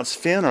that pronounced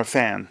Fin or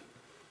Fan?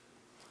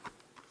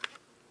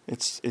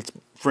 It's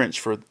French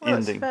for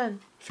ending. It's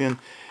Fin.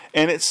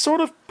 And it's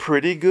sort of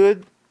pretty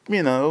good,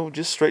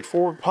 just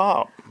straightforward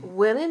pop.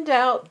 When in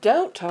doubt,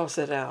 don't toss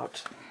it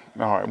out.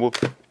 All right, we'll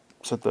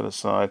set that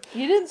aside.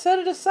 You didn't set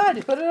it aside.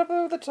 You put it up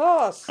over the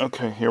toss.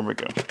 Okay, here we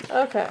go.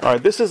 Okay. All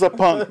right, this is a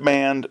punk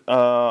band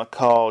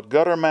called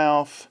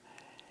Guttermouth,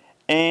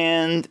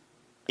 and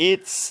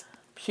it's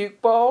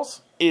Puke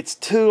balls? It's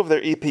two of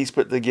their EPs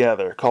put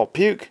together called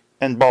Puke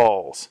and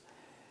Balls.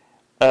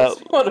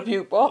 What a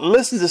puke ball.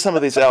 Listen to some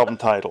of these album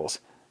titles.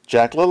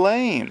 Jack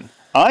LaLanne,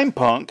 I'm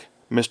Punk,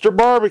 Mr.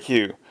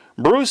 Barbecue,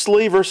 Bruce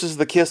Lee versus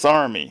the Kiss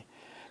Army,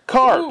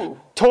 Carp, Ooh.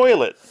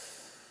 Toilet,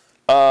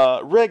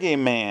 Reggae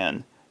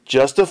Man,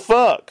 Just a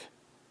Fuck,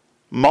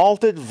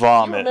 Malted You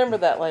Vomit. remember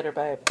that later,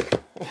 babe.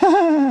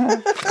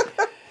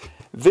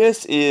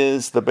 This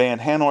is the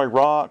band Hanoi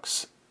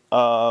Rocks,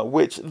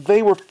 which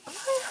they were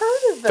I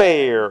heard of that.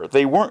 fair.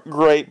 They weren't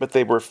great, but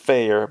they were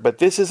fair. But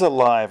this is a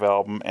live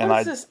album, and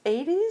What is this,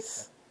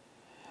 80s?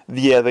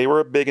 Yeah, they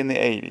were big in the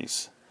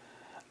 80s.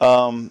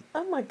 Oh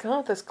my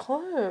god, that's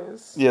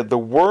close. Yeah, their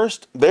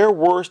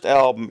worst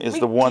album is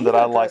the one that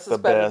I like the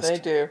best. They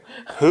do.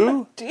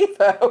 Who?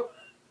 Devo.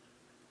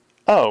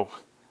 Oh,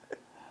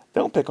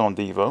 don't pick on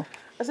Devo.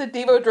 I said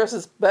Devo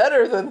dresses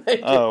better than they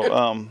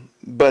do.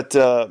 But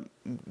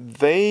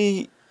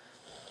they.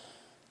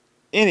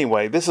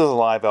 Anyway, this is a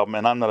live album,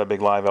 and I'm not a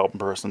big live album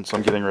person, so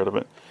I'm getting rid of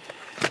it.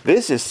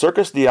 This is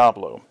Circus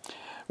Diablo.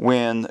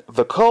 When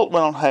the Cult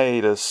went on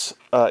hiatus,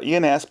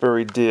 Ian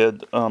Astbury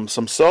did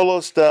some solo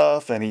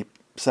stuff, and he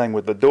sang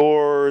with the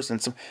Doors,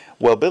 and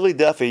Billy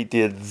Duffy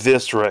did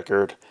this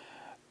record,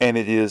 and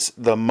it is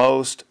the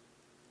most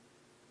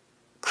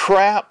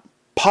crap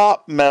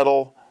pop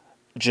metal,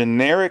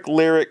 generic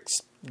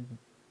lyrics,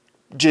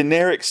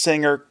 generic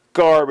singer,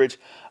 garbage.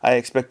 I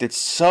expected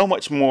so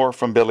much more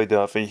from Billy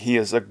Duffy. He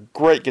is a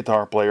great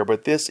guitar player,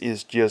 but this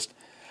is just...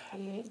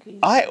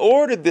 I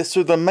ordered this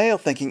through the mail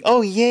thinking,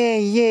 oh,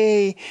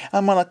 yay,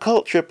 I'm on a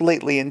Cult trip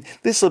lately and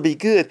this will be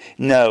good.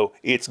 No,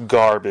 it's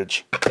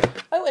garbage.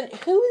 Oh, and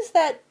who is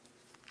that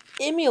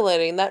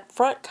emulating that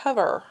front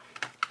cover?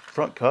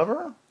 Front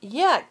cover?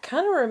 Yeah, it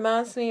kind of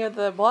reminds me of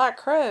the Black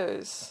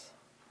Crowes.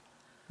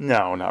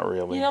 No, not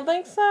really. You don't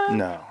think so?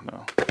 No.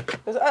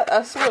 'Cause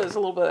I swear there's a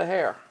little bit of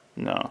hair.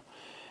 No.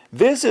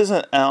 This is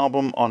an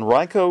album on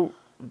Ryko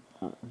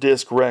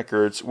Disc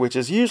Records, which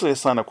is usually a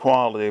sign of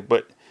quality,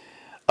 but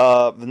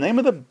the name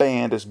of the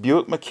band is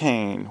Buick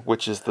McCain,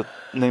 which is the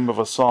name of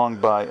a song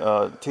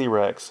by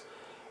T-Rex.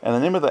 And the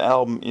name of the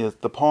album is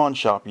The Pawn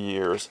Shop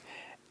Years.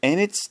 And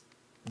it's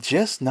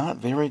just not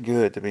very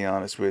good, to be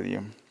honest with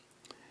you.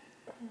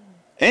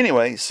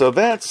 Anyway, so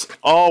that's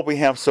all we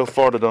have so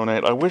far to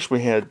donate. I wish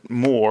we had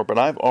more, but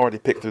I've already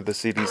picked through the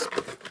CDs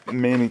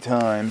many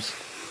times.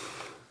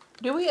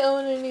 Do we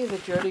own any of the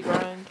Jody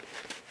Grind?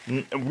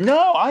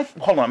 No,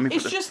 hold on.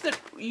 It's just that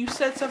you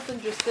said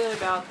something just then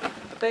about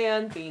a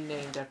band being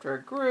named after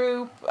a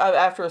group,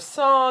 after a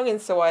song,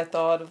 and so I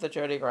thought of the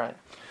Jody Grind.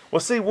 Well,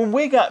 see, when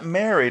we got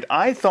married,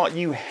 I thought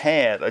you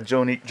had a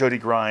Jody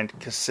Grind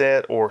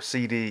cassette or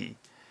CD.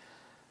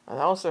 I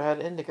also had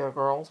Indigo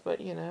Girls, but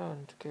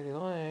and Katie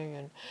Lang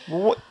and.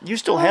 Well, you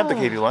still have the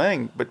Katie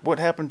Lang, but what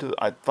happened to?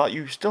 I thought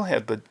you still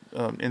had the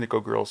Indigo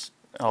Girls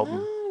album.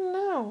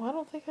 No, I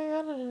don't think I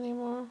got it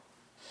anymore.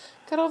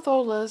 Got off the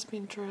old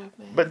lesbian trip,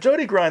 man. But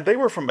Jody Grind, they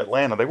were from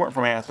Atlanta. They weren't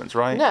from Athens,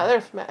 right? No,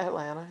 they're from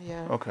Atlanta.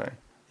 Yeah. Okay.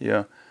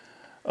 Yeah.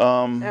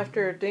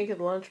 After Dink and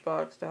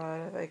Lunchbox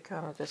died, they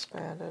kind of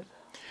disbanded.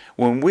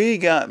 When we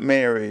got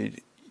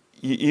married,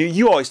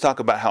 you always talk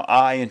about how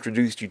I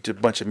introduced you to a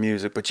bunch of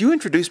music, but you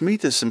introduced me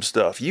to some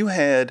stuff. You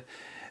had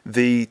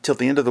the Till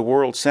the End of the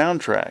World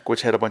soundtrack,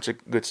 which had a bunch of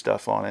good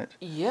stuff on it.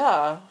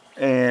 Yeah.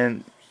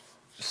 And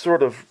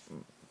sort of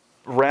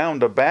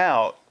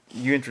roundabout,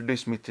 you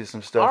introduced me to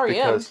some stuff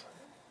R.E.M. because...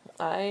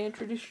 I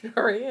introduced you to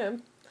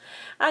R.E.M.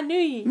 I knew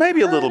you.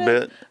 Maybe a little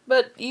bit.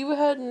 But you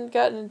hadn't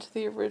gotten into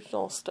the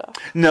original stuff.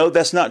 No,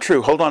 that's not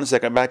true. Hold on a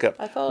second. Back up.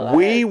 I thought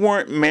we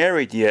weren't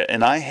married yet,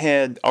 and I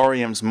had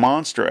R.E.M.'s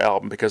Monster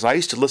album because I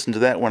used to listen to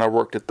that when I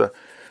worked at the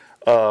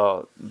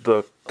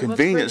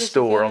convenience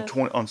store on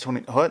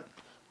 20. What?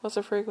 What's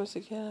the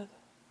Frequency, Kenneth?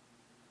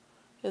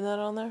 Isn't that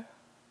on there?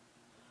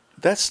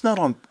 That's not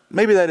on.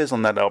 Maybe that is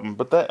on that album,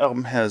 but that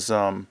album has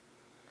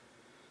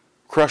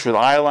Crush with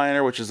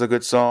Eyeliner, which is a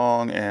good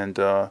song, and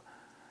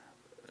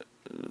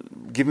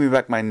Give Me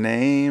Back My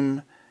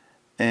Name,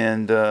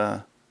 and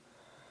anyway,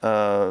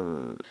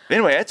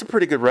 that's a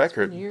pretty good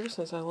record. Years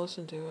since I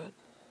listened to it.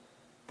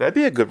 That'd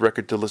be a good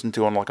record to listen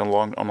to on like a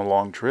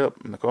long trip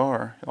in the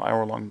car, an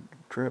hour-long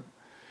trip.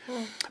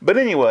 But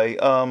anyway,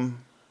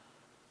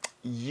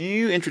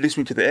 you introduced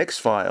me to the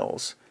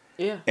X-Files.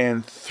 Yeah.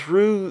 And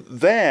through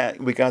that,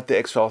 we got the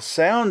X-Files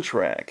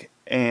soundtrack.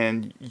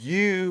 And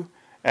you,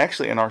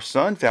 actually, and our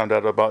son found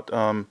out about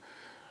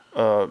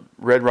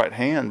Red Right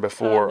Hand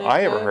before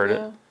I ever heard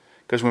it.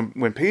 Because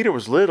when Peter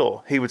was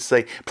little, he would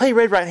say, "Play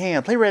Red Right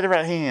Hand, play Red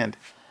Right Hand."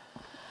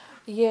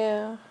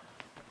 Yeah.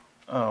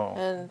 Oh.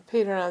 And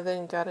Peter and I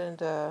then got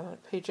into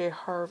PJ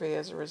Harvey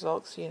as a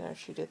result. So,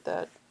 she did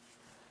that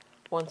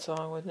one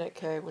song with Nick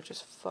Cave, which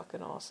is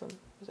fucking awesome.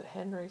 Was it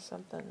Henry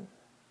something?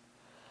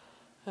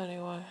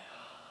 Anyway.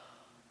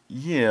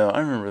 Yeah,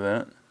 I remember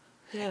that.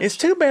 Yeah, It's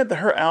too bad that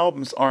her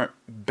albums aren't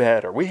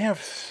better. We have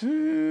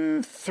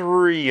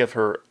 3 of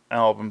her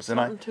albums, and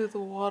Something to the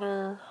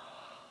Water,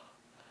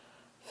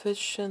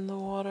 Fish in the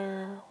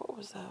Water. What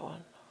was that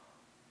one?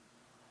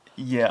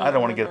 I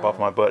don't want to get up off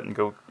my butt and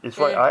go. It's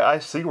right. I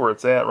see where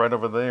it's at, right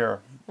over there.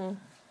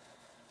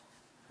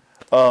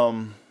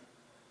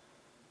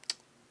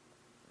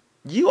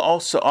 You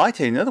also, I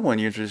tell you, another one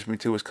you introduced me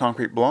to was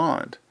Concrete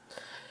Blonde.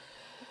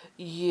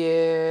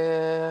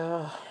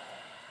 Yeah.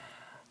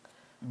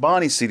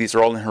 Bonnie's CDs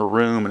are all in her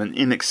room in an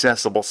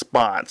inaccessible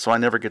spot, so I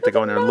never get to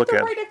go in there and look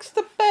at right them. next to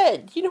the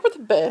bed. You know where the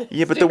bed is.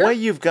 Yeah, but the way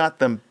you've got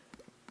them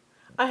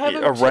I have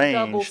them arranged,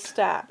 double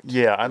stacked.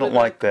 Yeah, I don't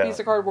with like a that. piece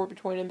of cardboard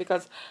between them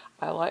because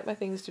I like my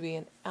things to be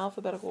in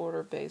alphabetical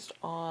order based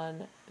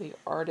on the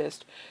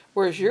artist.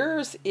 Whereas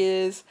yours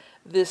is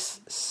this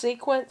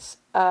sequence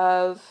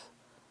of,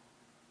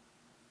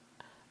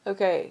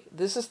 okay,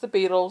 this is the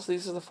Beatles,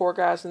 these are the 4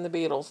 guys in the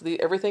Beatles.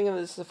 Everything in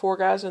this, the 4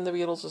 guys in the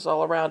Beatles is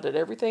all around it.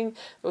 Everything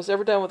that was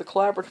ever done with a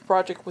collaborative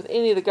project with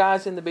any of the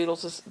guys in the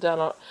Beatles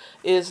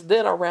is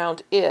then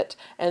around it.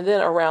 And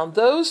then around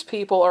those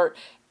people are...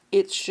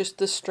 It's just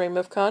the stream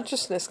of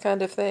consciousness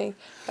kind of thing.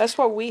 That's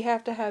why we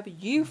have to have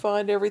you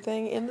find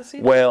everything in the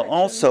CD Well, section.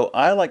 also,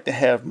 I like to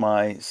have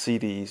my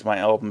CDs, my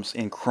albums,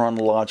 in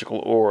chronological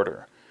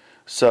order.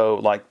 So,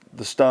 like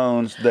the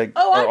Stones, they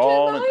are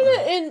all...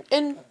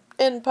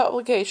 in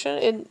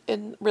publication,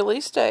 in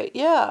release date,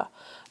 yeah.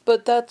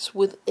 But that's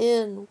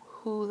within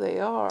who they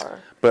are.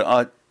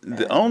 But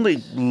the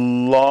only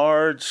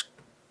large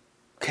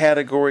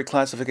category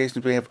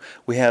classifications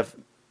we have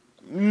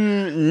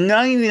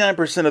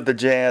 99% of the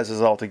jazz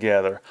is all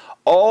together.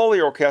 All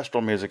the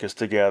orchestral music is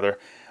together.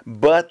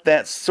 But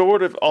that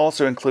sort of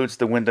also includes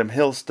the Windham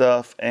Hill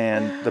stuff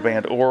and the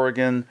band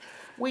Oregon.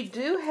 We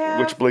do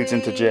have which bleeds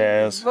into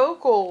jazz.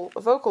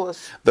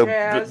 Vocalist The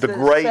jazz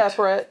great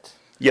separate.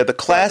 Yeah, the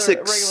classic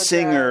regular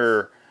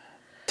singer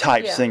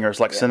type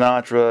singers like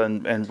Sinatra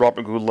and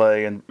Robert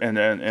Goulet and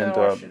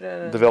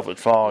the Velvet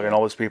Fog and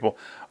all those people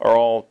are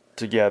all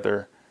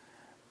together.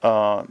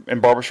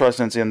 And Barbra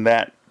Streisand's in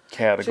that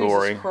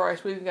category. Jesus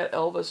Christ, we even got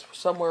Elvis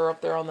somewhere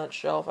up there on that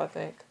shelf, I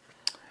think.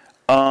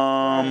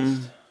 Our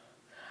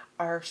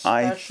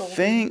special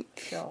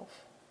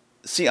shelf.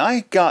 See, I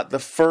got the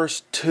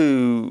first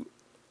 2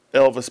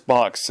 Elvis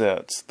box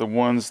sets, the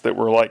ones that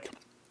were like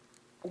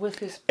with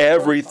his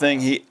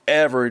everything he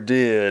ever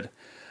did.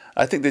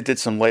 I think they did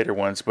some later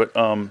ones, but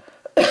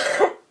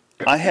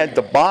I had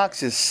the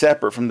boxes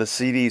separate from the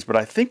CDs, but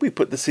I think we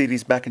put the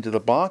CDs back into the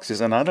boxes,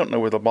 and I don't know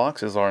where the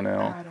boxes are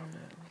now. I don't know.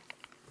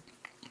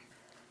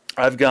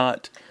 I've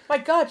got... My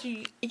God,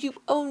 you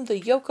own the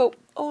Yoko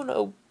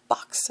Ono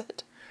box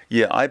set.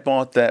 Yeah, I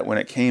bought that when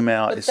it came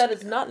out. But that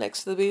is not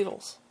next to the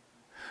Beatles.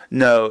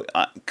 No,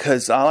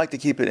 because I like to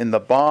keep it in the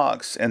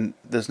box, and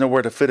there's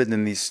nowhere to fit it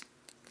in these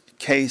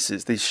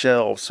cases, these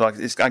shelves. So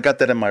I got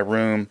that in my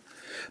room.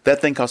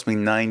 That thing cost me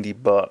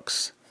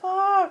 $90.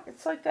 Fuck,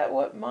 it's like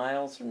that,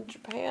 Miles from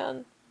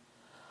Japan?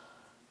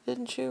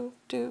 Didn't you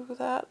do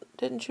that?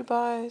 Didn't you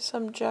buy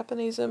some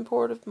Japanese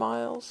import of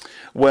Miles?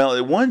 Well,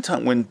 at one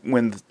time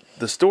when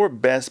the store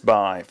Best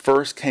Buy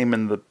first came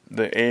in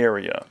the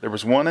area, there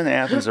was one in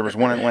Athens, there was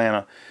one in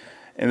Atlanta,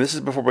 and this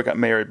is before we got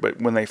married, but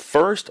when they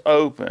first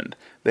opened,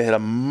 they had a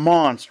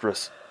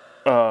monstrous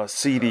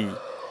CD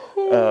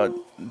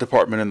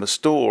department in the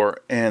store,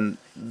 and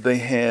they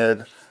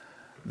had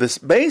this,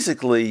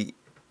 basically,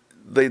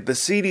 the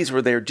CDs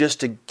were there just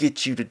to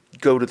get you to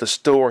go to the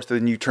store, so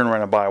then you turn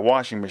around and buy a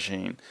washing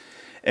machine.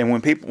 And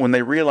when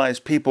they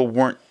realized people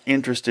weren't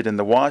interested in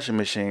the washing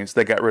machines,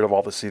 they got rid of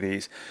all the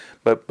CDs.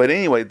 But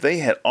anyway, they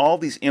had all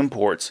these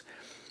imports,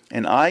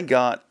 and I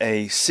got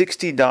a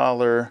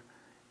 $60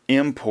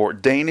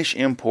 import, Danish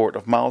import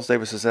of Miles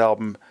Davis's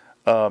album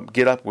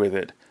 "Get Up With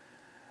It,"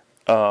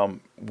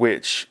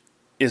 which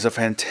is a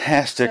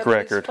fantastic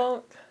record.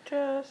 Funk,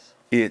 jazz.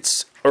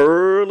 It's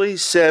early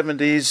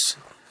 70s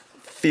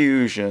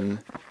fusion,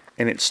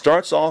 and it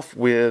starts off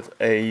with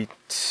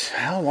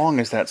how long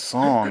is that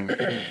song?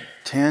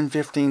 10,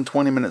 15,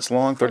 20 minutes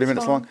long, 30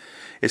 minutes long.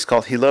 It's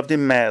called "He Loved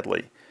Him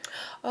Madly."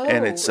 Oh,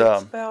 and it's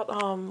about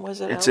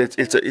was it?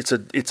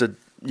 it's a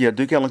Yeah,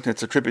 Duke Ellington.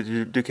 It's a tribute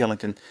to Duke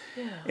Ellington,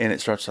 Yeah. and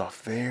it starts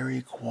off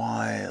very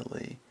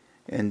quietly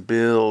and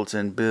builds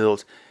and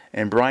builds.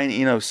 And Brian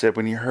Eno said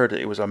when he heard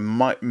it, it was a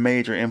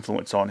major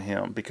influence on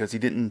him because he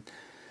didn't.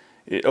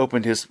 It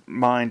opened his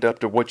mind up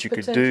to what you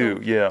could do.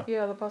 Potential. Yeah.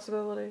 Yeah, the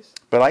possibilities.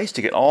 But I used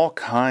to get all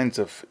kinds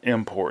of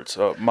imports,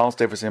 Miles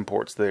Davis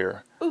imports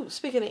there. Ooh,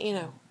 speaking of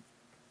Eno,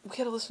 we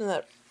gotta listen to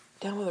that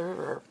Down by the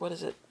River. What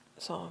is it?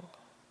 Song.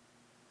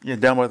 Yeah,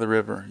 Down by the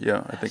River.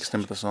 Yeah, I think it's the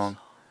name of the song.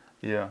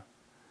 Yeah,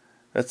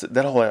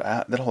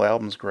 that whole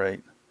album's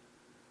great.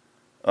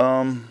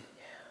 But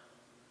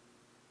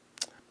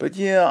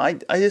yeah,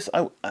 I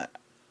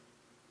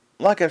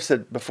like I've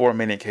said before on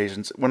many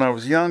occasions, when I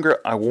was younger,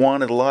 I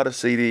wanted a lot of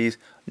CDs.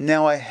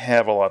 Now I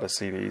have a lot of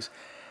CDs.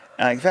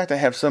 And in fact, I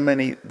have so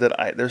many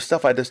that there's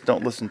stuff I just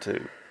don't listen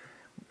to.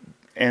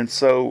 And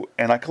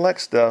I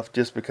collect stuff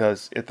just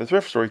because at the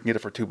thrift store you can get it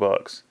for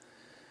 $2.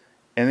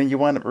 And then you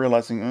wind up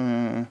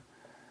realizing,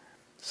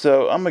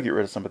 so I'm gonna get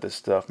rid of some of this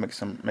stuff, make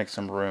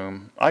some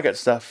room. I got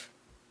stuff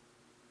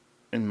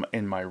in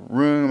my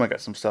room. I got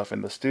some stuff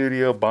in the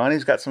studio.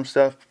 Bonnie's got some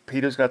stuff.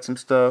 Peter's got some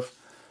stuff.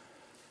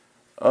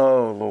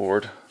 Oh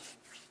Lord!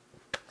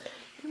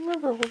 You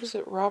remember, what was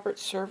it, Robert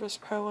Service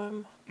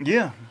poem?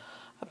 Yeah.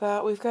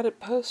 About, we've got it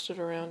posted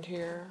around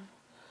here.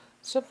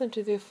 Something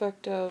to the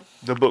effect of...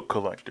 The Book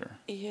Collector.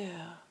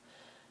 Yeah.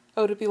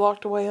 Oh, to be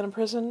locked away in a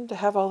prison? To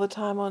have all the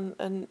time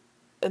in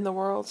the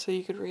world so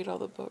you could read all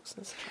the books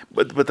and stuff.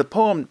 But the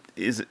poem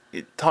it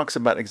talks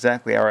about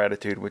exactly our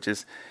attitude, which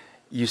is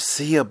you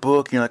see a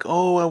book and you're like,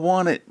 oh, I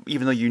want it,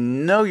 even though you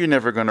know you're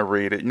never going to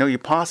read it. You know you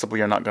possibly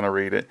are not going to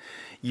read it.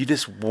 You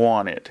just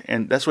want it.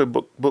 And that's what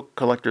book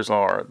collectors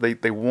are.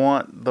 They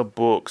want the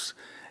books.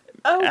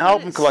 Oh,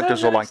 Album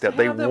collectors are like that.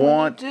 They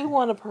want... You do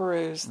want to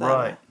peruse them.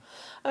 Right.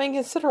 I mean,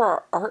 consider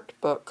our art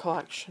book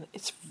collection.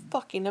 It's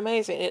fucking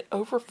amazing. It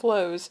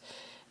overflows.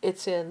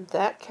 It's in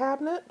that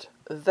cabinet,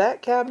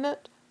 that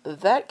cabinet,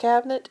 that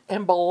cabinet,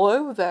 and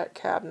below that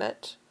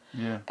cabinet.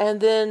 Yeah. And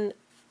then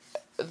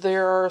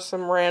there are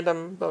some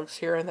random books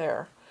here and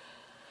there.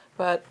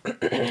 But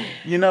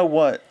you know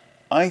what?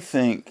 I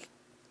think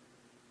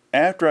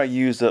after I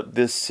use up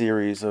this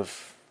series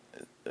of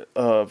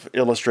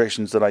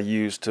illustrations that I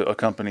use to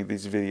accompany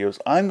these videos,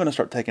 I'm going to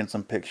start taking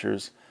some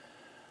pictures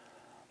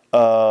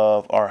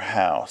of our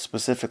house,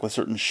 specifically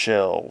certain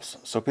shelves,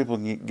 so people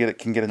can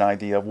get an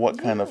idea of what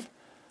kind of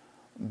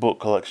book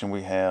collection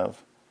we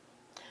have.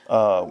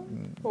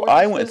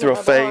 I went through a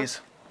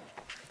phase.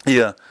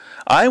 Yeah,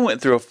 I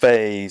went through a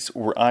phase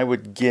where I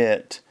would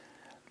get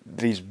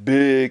these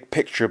big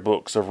picture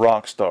books of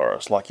rock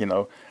stars,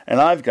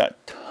 and I've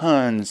got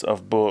tons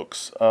of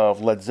books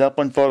of Led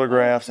Zeppelin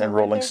photographs and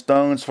Rolling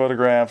Stones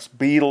photographs,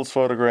 Beatles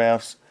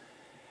photographs,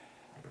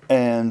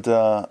 and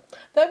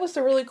that was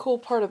the really cool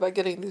part about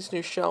getting these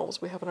new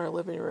shelves we have in our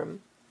living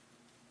room,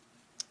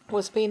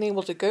 was being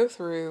able to go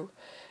through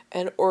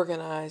and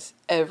organize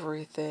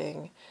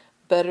everything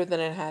better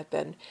than it had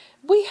been.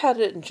 We had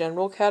it in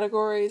general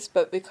categories,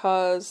 but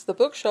because the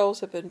bookshelves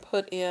have been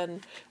put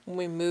in when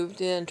we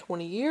moved in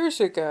 20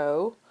 years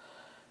ago,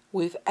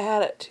 we've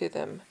added to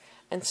them.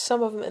 And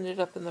some of them ended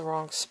up in the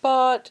wrong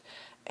spot.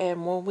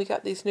 And when we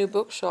got these new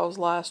bookshelves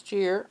last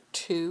year,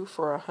 2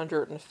 for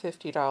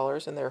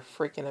 $150, and they're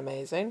freaking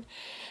amazing,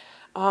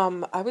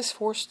 I was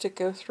forced to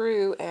go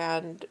through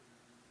and,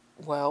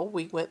 well,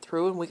 we went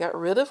through and we got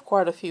rid of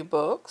quite a few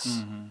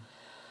books.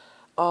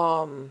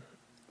 Mm-hmm.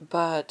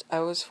 But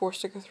I was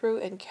forced to go through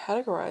and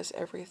categorize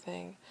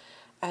everything,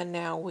 and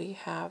now we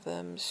have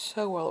them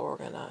so well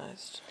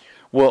organized.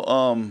 Well,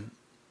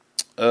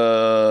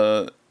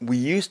 we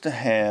used to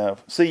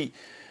have, see,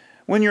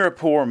 when you're a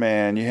poor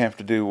man, you have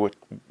to do what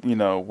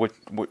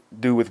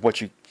with what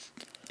you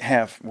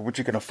have, what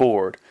you can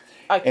afford.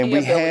 IKEA and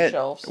we had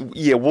shelves.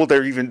 Yeah, well,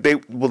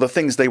 the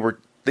things they were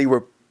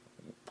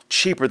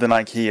cheaper than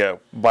IKEA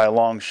by a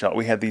long shot.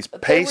 We had these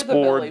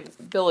pasteboard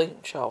billing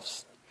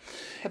shelves.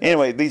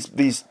 Anyway,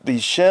 these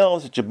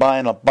shelves that you buy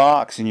in a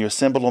box and you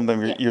assemble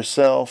them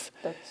yourself,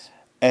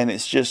 and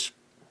it's just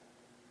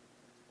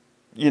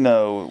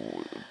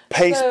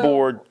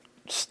pasteboard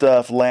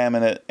stuff,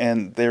 laminate,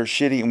 and they're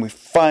shitty. And we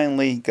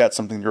finally got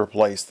something to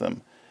replace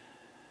them.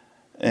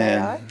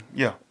 And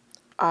yeah,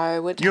 I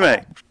would. You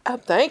may.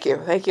 Thank you.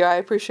 I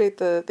appreciate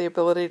the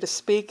ability to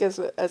speak as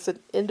an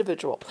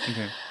individual.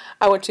 Okay.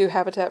 I went to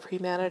Habitat for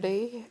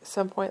Humanity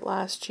some point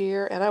last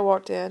year, and I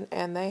walked in,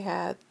 and they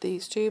had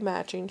these 2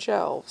 matching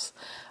shelves.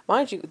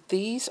 Mind you,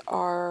 these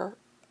are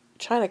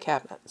china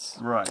cabinets.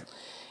 Right.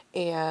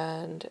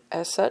 And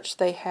as such,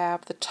 they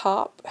have the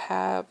top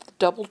have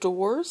double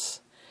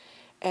doors,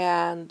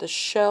 and the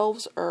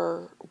shelves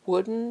are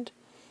wooden,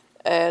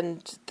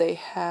 and they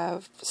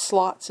have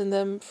slots in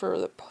them for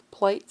the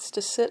plates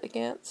to sit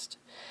against.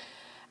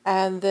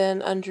 And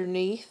then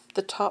underneath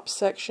the top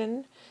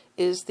section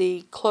is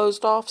the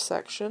closed off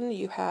section.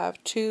 You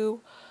have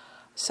 2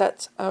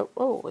 sets of,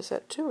 is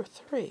that 2 or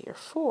 3 or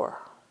 4?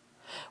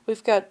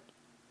 We've got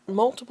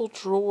multiple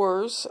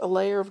drawers, a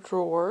layer of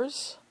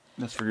drawers.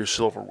 That's for your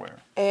silverware.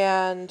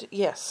 And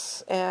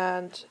yes,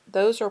 and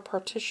those are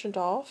partitioned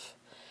off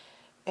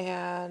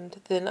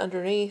And then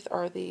underneath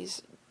are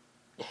these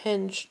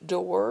hinged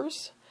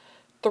doors,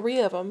 3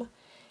 of them,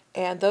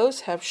 and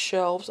those have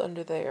shelves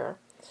under there.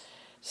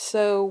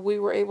 So we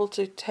were able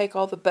to take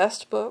all the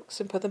best books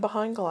and put them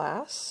behind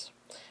glass.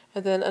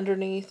 And then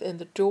underneath in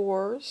the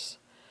doors,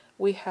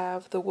 we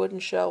have the wooden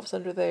shelves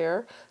under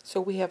there. So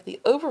we have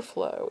the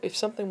overflow. If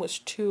something was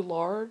too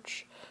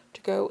large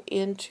to go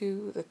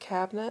into the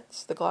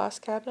cabinets, the glass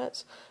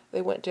cabinets,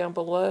 they went down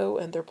below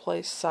and they're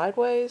placed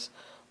sideways,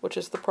 which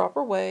is the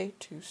proper way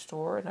to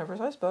store an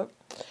oversized book.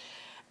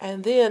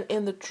 And then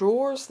in the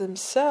drawers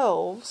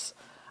themselves,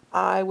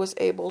 I was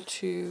able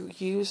to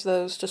use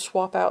those to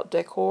swap out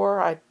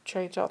decor. I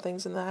change out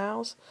things in the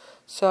house.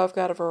 So I've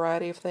got a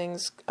variety of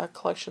things,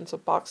 collections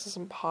of boxes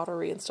and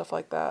pottery and stuff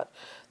like that,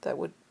 that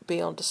would be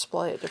on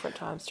display at different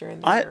times during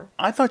the year.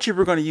 I thought you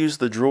were going to use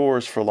the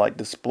drawers for like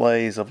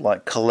displays of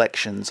like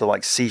collections of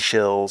like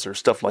seashells or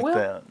stuff like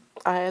that.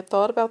 I had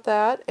thought about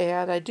that,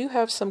 and I do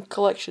have some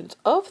collections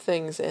of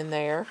things in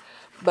there.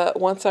 But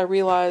once I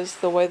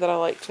realized the way that I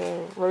like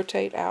to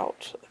rotate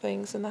out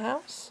things in the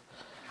house,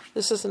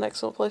 this is an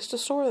excellent place to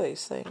store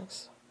these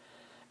things.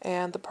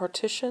 And the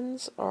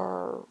partitions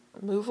are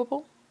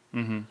movable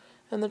in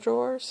the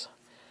drawers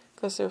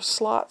because they're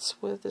slots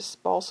with this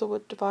balsa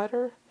wood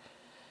divider.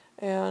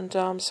 And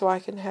so I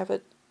can have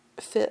it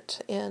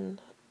fit in,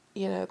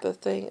 the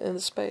thing in the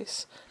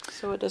space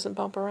so it doesn't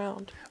bump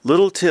around.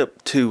 Little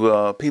tip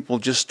to people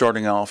just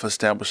starting off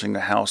establishing a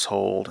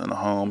household and a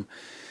home.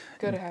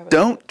 Good to have it.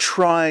 Don't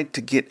try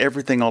to get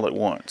everything all at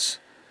once.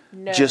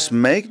 No. Just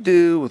make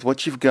do with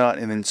what you've got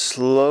and then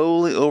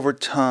slowly over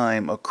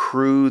time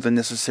accrue the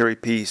necessary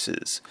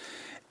pieces.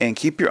 And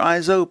keep your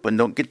eyes open.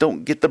 Don't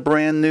get the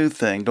brand new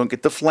thing. Don't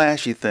get the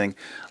flashy thing.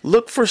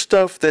 Look for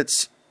stuff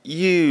that's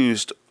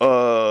used,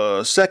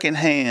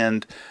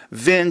 secondhand,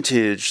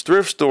 vintage,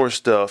 thrift store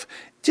stuff.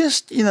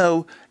 Just,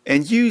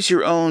 and use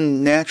your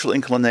own natural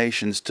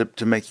inclinations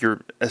to make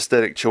your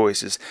aesthetic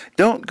choices.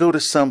 Don't go to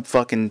some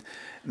fucking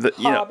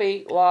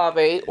Hobby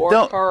Lobby or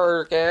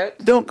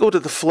Target. Don't go to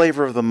the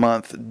flavor of the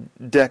month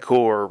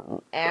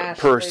decor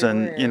Ashley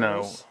person,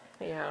 Williams.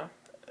 Yeah.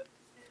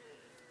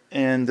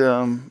 And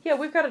yeah,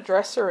 we've got a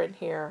dresser in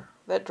here.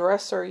 That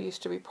dresser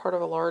used to be part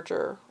of a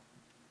larger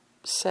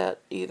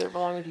set, either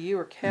belonging to you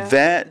or Kathy.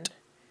 That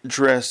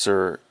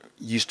dresser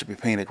used to be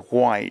painted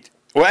white.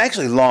 Well,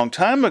 actually, a long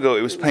time ago,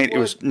 it was painted. It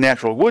was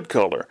natural wood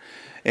color,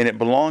 and it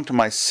belonged to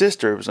my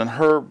sister. It was in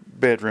her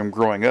bedroom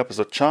growing up as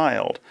a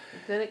child.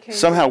 Then it came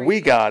Somehow we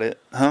got it,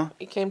 huh?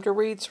 It came to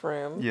Reed's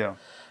room. Yeah.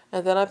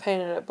 And then I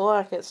painted it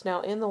black. It's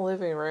now in the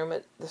living room.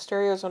 The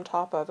stereo's on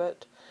top of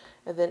it.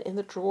 And then in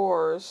the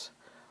drawers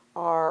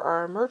are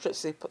our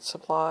emergency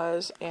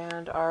supplies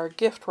and our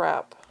gift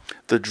wrap.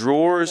 The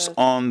drawers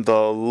on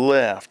the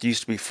left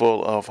used to be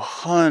full of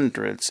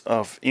hundreds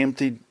of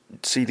empty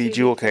CD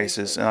jewel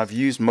cases, and I've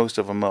used most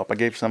of them up. I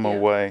gave some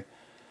away.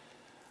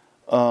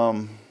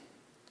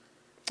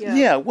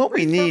 Yeah, what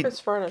we need...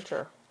 Repurpose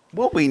furniture.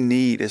 What we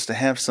need is to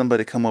have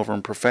somebody come over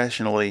and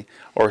professionally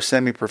or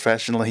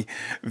semi-professionally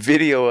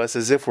video us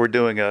as if we're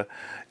doing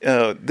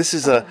this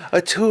is a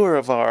tour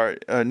of our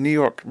New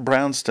York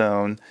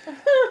brownstone,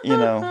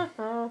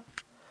 Oh,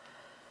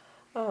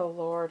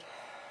 Lord.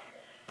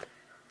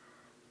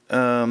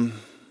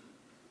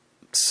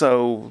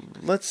 So,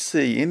 let's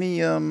see.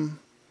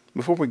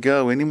 Before we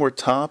go, any more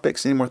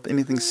topics?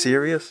 Anything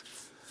serious?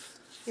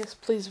 Yes,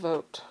 please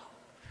vote.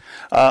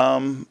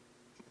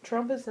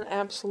 Trump is an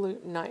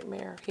absolute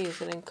nightmare. He is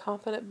an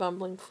incompetent,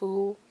 bumbling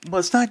fool. Well,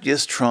 it's not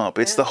just Trump.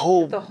 It's the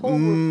whole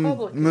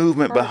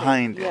movement Party.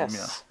 behind him. Yes.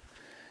 Yeah.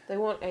 They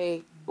want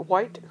a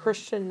white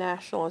Christian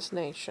nationalist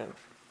nation.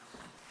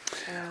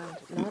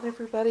 And not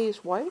everybody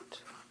is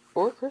white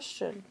or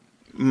Christian.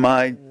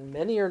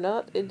 Many are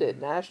not into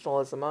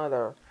nationalism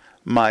either.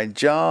 My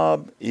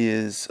job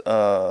is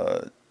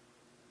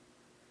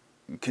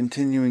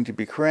continuing to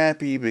be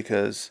crappy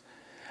because...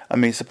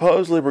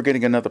 supposedly we're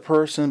getting another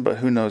person, but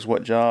who knows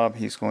what job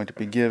he's going to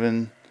be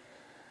given.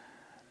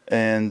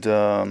 And,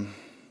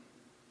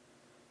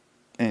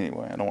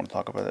 anyway, I don't want to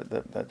talk about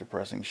that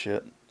depressing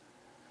shit.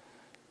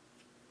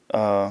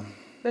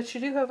 But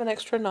you do have an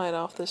extra night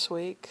off this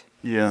week.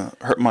 Yeah,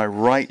 hurt my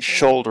right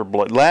shoulder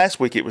blade. Last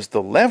week it was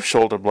the left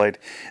shoulder blade.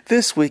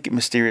 This week,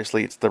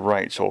 mysteriously, it's the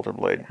right shoulder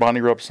blade.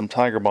 Bonnie rubbed some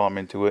Tiger Balm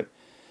into it,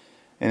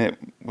 and it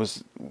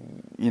was,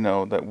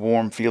 that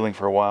warm feeling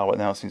for a while, but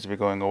now it seems to be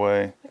going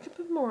away. I could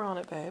put more on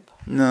it, babe.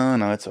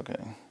 No, it's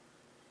okay.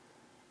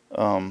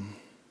 Trying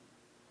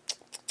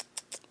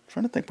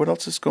to think what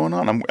else is going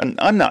on.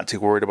 I'm not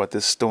too worried about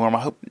this storm.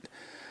 I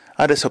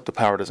just hope the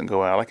power doesn't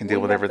go out. I can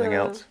deal with everything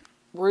else.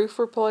 Roof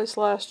replaced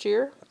last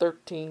year,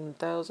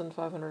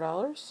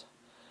 $13,500.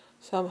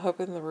 So I'm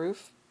hoping the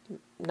roof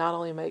not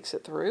only makes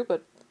it through,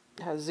 but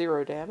has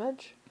zero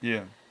damage.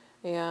 Yeah.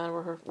 And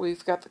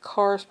we've got the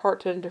cars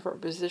parked in a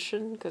different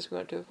position because we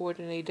want to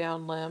avoid any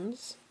down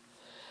limbs.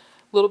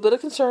 A little bit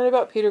of concern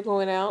about Peter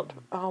going out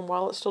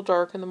while it's still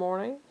dark in the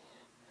morning.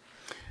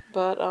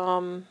 But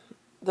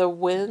the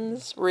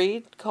winds,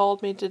 Reed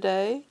called me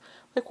today,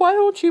 Like, why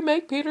don't you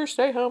make Peter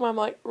stay home? I'm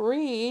like,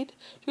 Reed.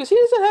 She goes, he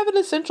doesn't have an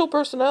essential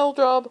personnel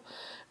job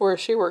where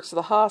she works at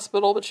the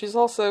hospital, but she's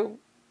also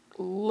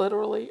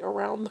literally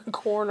around the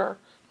corner,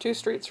 2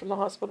 streets from the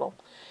hospital.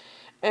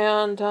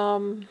 And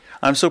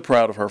I'm so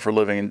proud of her for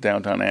living in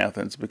downtown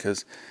Athens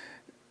because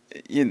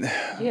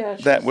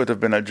that would have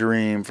been a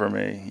dream for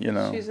me,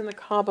 She's in the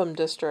Cobham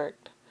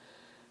district.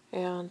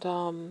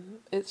 And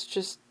it's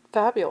just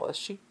fabulous.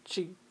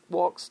 She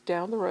walks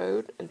down the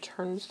road and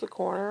turns the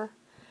corner,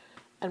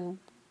 and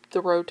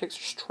the road takes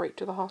her straight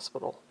to the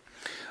hospital.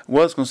 What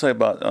I was going to say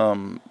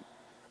about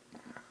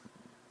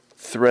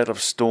threat of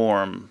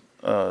storm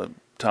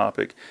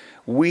topic,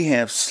 we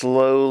have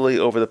slowly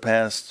over the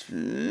past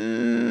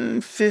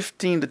 15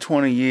 to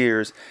 20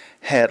 years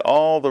had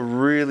all the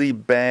really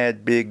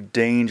bad, big,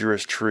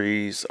 dangerous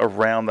trees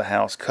around the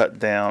house cut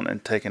down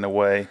and taken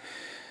away.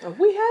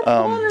 We had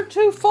 1 or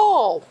 2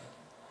 fall.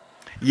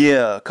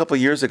 Yeah, a couple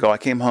of years ago I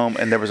came home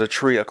and there was a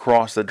tree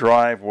across the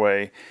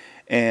driveway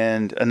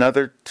and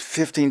another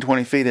 15,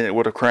 20 feet and it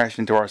would have crashed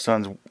into our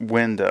son's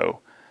window.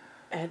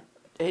 And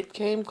it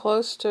came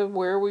close to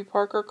where we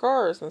park our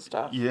cars and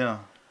stuff. Yeah.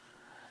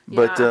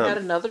 But I had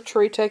another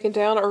tree taken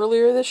down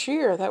earlier this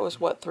year. That was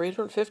what,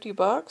 $350?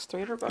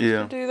 $300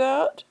 to do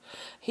that?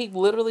 He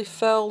literally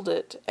felled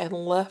it and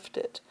left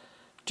it.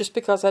 Just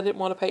because I didn't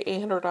want to pay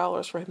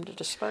 $800 for him to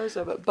dispose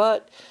of it.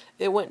 But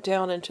it went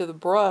down into the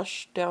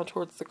brush, down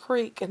towards the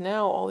creek, and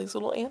now all these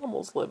little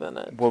animals live in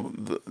it. Well,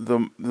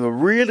 the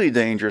really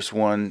dangerous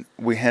one,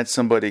 we had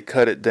somebody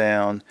cut it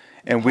down,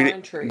 and we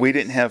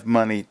didn't have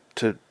money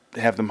to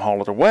have them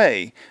haul it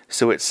away,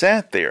 so it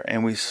sat there,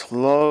 and we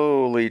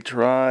slowly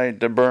tried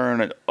to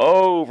burn it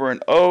over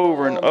and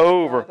over and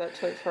over. God, that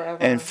took forever.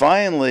 And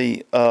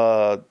finally,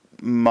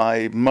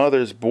 my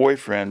mother's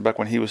boyfriend, back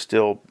when he was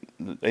still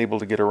able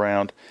to get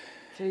around,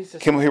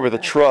 came over here with a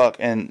truck,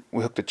 and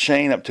we hooked a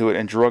chain up to it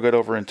and drug it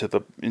over into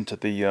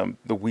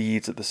the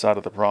weeds at the side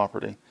of the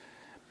property.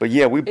 But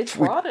yeah, it's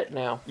rotted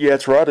now. Yeah,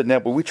 it's rotted now.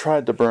 But we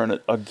tried to burn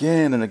it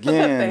again and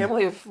again. A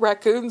family of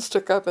raccoons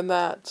took up in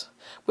that.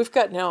 We've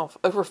got now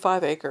over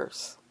 5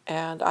 acres,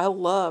 and I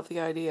love the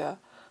idea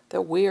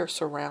that we are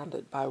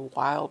surrounded by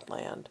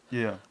wildland.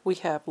 Yeah, we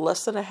have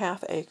less than a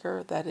half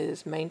acre that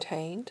is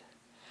maintained.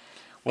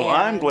 Well,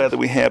 I'm glad that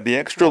we have the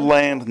extra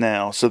land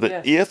now, so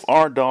that if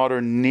our daughter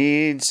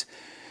needs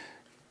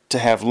to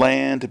have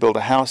land to build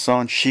a house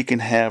on, she can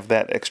have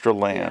that extra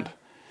land.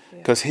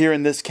 Because here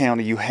in this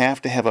county, you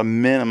have to have a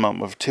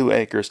minimum of 2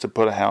 acres to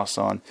put a house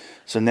on.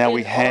 So now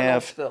we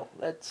have... Arnoldville.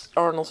 That's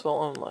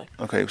Arnoldville only.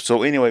 Okay,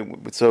 so anyway,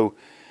 so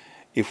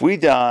if we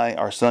die,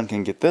 our son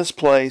can get this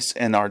place,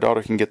 and our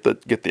daughter can get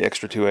the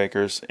extra 2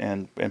 acres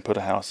and put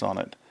a house on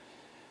it.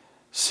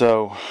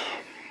 So,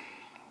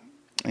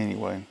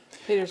 anyway.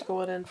 Peter's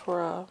going in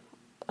for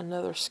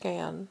another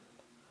scan.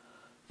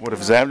 What, of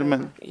his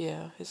abdomen?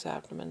 Yeah, his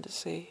abdomen, to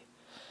see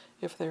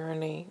if there are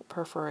any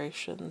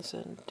perforations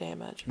and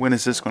damage. When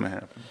is this going to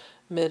happen?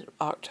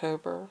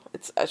 Mid-October.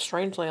 It's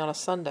strangely on a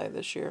Sunday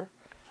this year.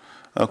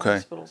 Okay. The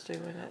hospital's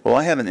doing it. Well,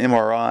 I had an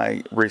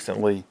MRI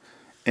recently,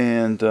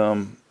 and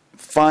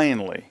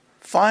finally,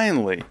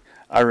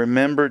 I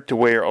remembered to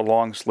wear a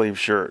long-sleeve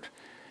shirt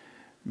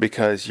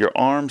because your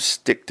arms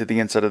stick to the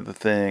inside of the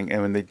thing,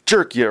 and when they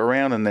jerk you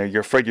around in there,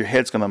 you're afraid your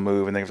head's going to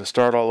move, and they have to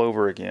start all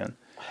over again.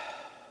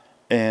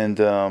 And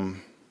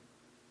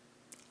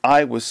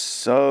I was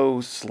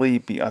so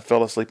sleepy, I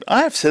fell asleep.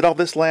 I've said all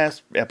this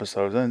last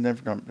episode.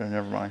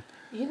 Never mind.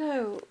 You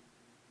know,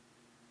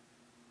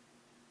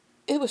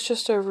 it was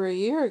just over a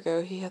year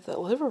ago he had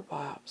that liver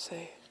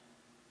biopsy.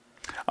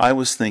 I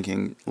was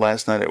thinking,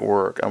 last night at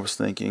work,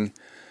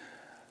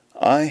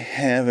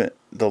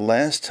 the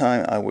last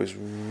time I was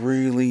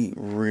really,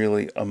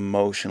 really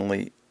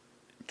emotionally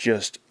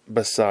just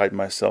beside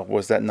myself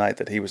was that night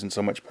that he was in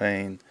so much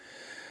pain.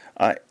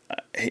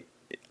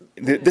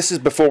 This is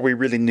before we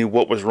really knew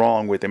what was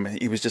wrong with him.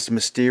 He was just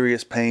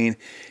mysterious pain.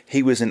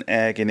 He was in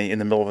agony in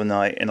the middle of the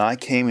night. And I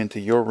came into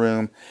your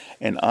room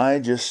and I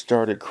just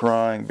started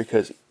crying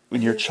because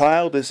when your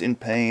child is in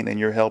pain and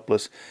you're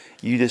helpless,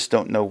 you just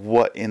don't know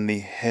what in the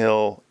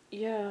hell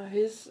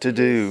to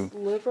do. His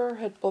liver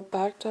had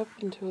backed up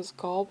into his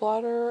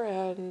gallbladder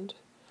and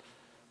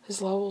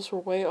his levels were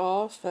way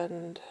off,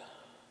 and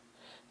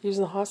he was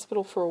in the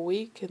hospital for a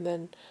week and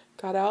then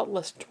got out.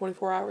 Less than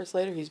 24 hours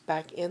later, he's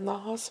back in the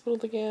hospital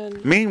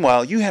again.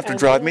 Meanwhile, you have to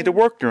drive me to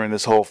work during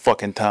this whole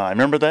fucking time.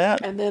 Remember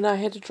that? And then I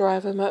had to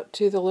drive him up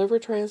to the liver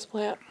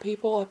transplant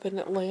people up in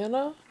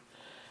Atlanta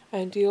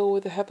and deal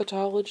with the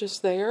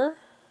hepatologist there.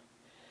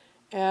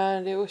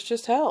 And it was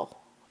just hell.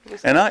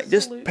 And I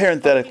just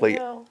parenthetically,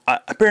 I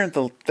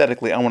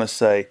want to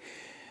say,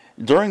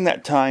 during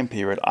that time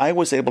period, I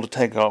was able to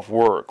take off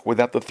work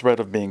without the threat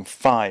of being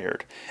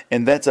fired.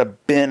 And that's a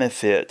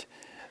benefit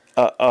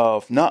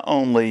of not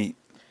only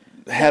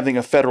having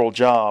a federal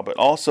job, but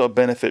also a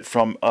benefit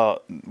from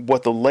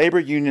what the labor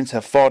unions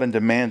have fought and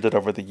demanded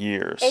over the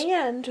years.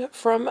 And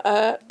from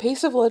a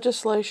piece of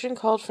legislation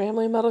called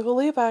Family Medical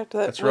Leave Act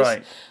that That's was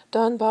right.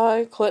 done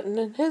by Clinton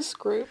and his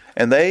group.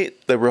 And the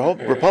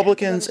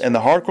Republicans and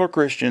the hardcore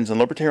Christians and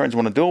libertarians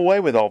want to do away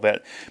with all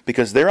that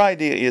because their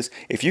idea is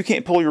if you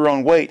can't pull your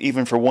own weight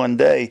even for one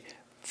day,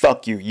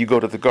 fuck you. You go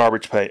to the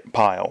garbage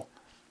pile.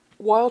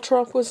 While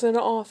Trump was in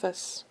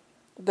office,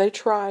 they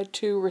tried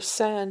to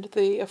rescind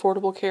the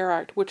Affordable Care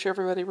Act, which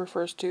everybody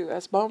refers to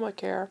as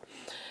Obamacare,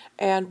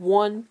 and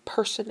one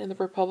person in the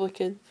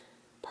Republican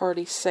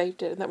Party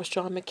saved it, and that was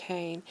John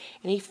McCain,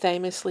 and he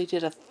famously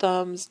did a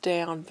thumbs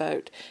down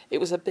vote. It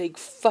was a big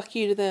fuck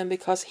you to them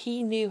because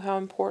he knew how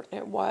important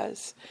it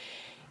was.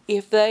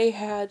 If they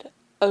had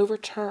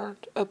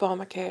overturned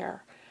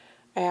Obamacare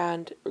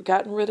and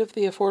gotten rid of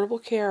the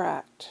Affordable Care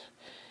Act,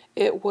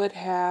 it would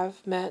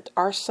have meant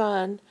our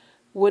son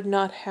would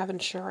not have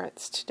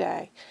insurance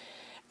today.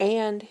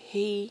 And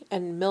he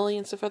and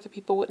millions of other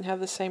people wouldn't have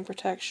the same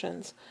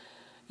protections.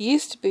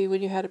 Used to be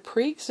when you had a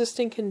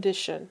pre-existing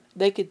condition,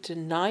 they could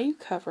deny you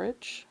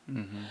coverage,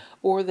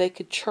 or they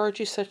could charge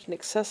you such an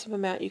excessive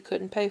amount you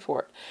couldn't pay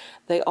for it.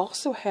 They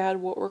also had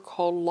what were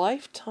called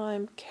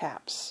lifetime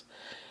caps.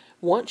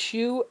 Once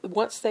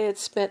they had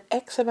spent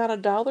X amount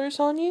of dollars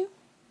on you,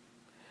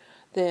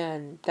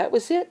 then that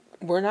was it.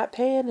 We're not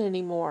paying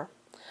anymore.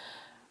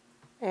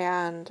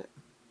 And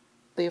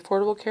the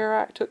Affordable Care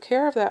Act took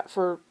care of that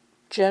for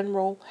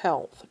general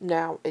health.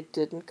 Now, it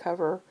didn't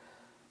cover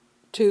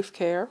tooth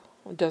care.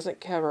 It doesn't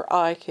cover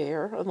eye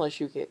care unless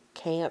you get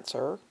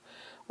cancer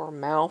or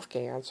mouth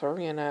cancer,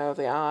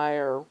 the eye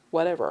or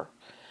whatever.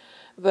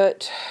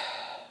 But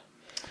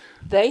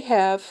they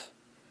have,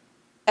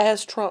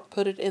 as Trump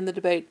put it in the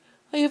debate,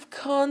 I have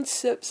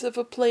concepts of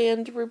a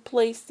plan to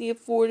replace the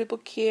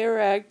Affordable Care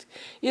Act.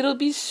 It'll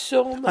be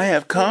so much I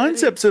have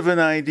concepts of an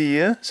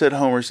idea, said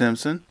Homer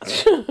Simpson.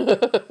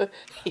 Yeah.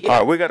 All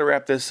right, we got to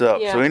wrap this up.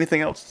 Yeah. So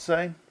anything else to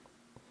say?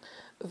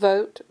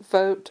 Vote,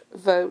 vote,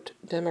 vote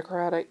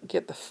Democratic.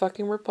 Get the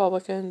fucking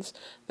Republicans,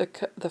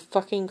 the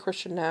fucking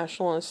Christian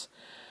nationalists,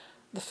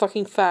 the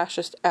fucking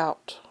fascists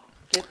out.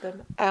 Get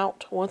them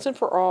out once and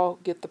for all.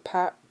 Get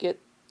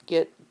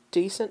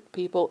decent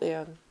people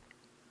in.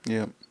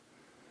 Yep.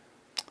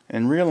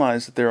 And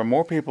realize that there are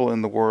more people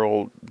in the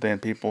world than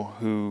people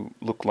who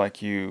look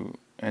like you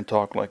and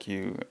talk like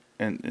you,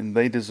 and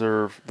they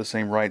deserve the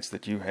same rights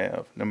that you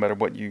have, no matter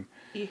what you...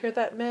 You hear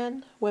that,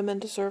 men? Women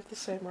deserve the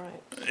same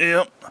right.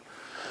 Yep.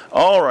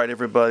 All right,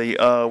 everybody.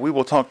 We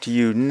will talk to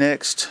you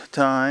next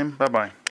time. Bye-bye.